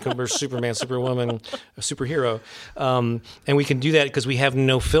we're Superman, Superwoman, a superhero, and we can do that because we have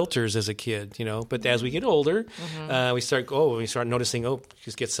no filters as a kid. But as we get older, we start noticing.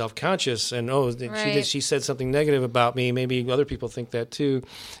 Just get self-conscious, and she said something negative about me. Maybe other people think that too,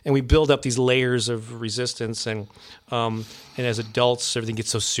 and we build up these layers of resistance. And as adults, everything gets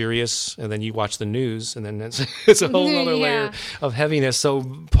so serious, and then you watch the news, and then it's a whole other layer of heaviness. So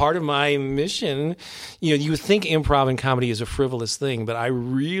part of my mission, you would think improv and comedy is a frivolous thing, but I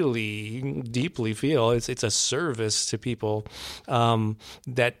really deeply feel it's a service to people,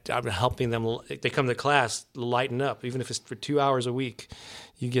 that I'm helping them. They come to class, lighten up, even if it's for 2 hours a week.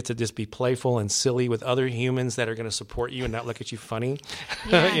 You get to just be playful and silly with other humans that are going to support you and not look at you funny.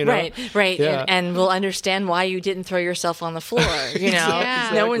 Yeah. Right. Yeah. And we'll understand why you didn't throw yourself on the floor.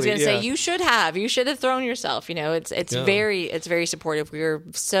 Exactly. No one's going to say you should have thrown yourself. It's very supportive. We're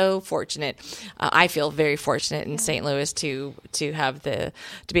so fortunate. I feel very fortunate in St. Louis to have to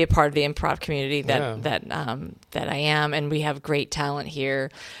be a part of the improv community that I am, and we have great talent here.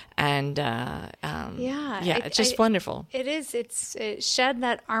 And it's just wonderful. It is. It shed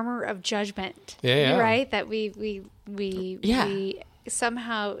that armor of judgment. Yeah. Right. That we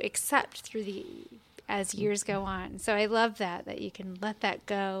somehow accept as years go on. So I love that you can let that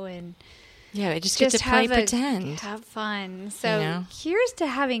go and just get to play pretend, have fun. So here's to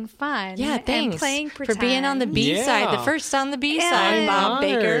having fun. Yeah, thanks and playing pretend for being on the B side, the first on the B side, Bob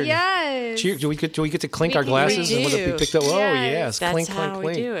Baker. Yes. Do we get to clink our glasses and be picked up? Oh yes, that's clink, how clink,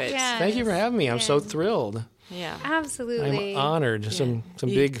 clink. We do it. Yes. Thank you for having me. I'm so thrilled. Yeah, absolutely. I'm honored. Some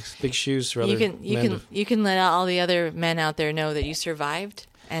big shoes for other men. You can let all the other men out there know that you survived.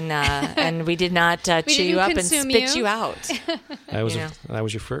 And we did not chew you up and spit you out. I was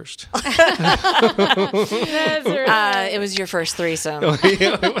your first. It was your first threesome.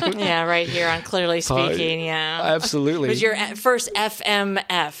 Right here on Clearly Speaking. Absolutely. It was your first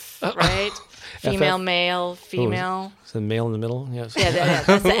FMF, right? Female, male, female. The male in the middle, yes. Yeah,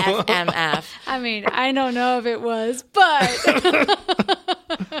 that's the FMF. I mean, I don't know if it was, but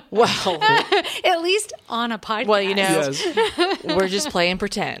well, at least on a podcast. Well, we're just playing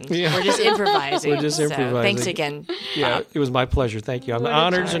pretend. Yeah. We're just improvising. So, thanks again. Yeah, it was my pleasure. Thank you. I'm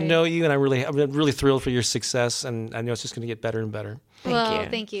honored to know you, and I'm really thrilled for your success, and I know it's just going to get better and better.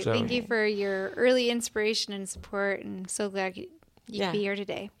 Thank you. Thank you for your early inspiration and support, and so glad you could be here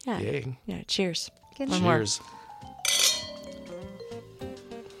today. Yeah. Yay. Yeah. Cheers. Good. Cheers.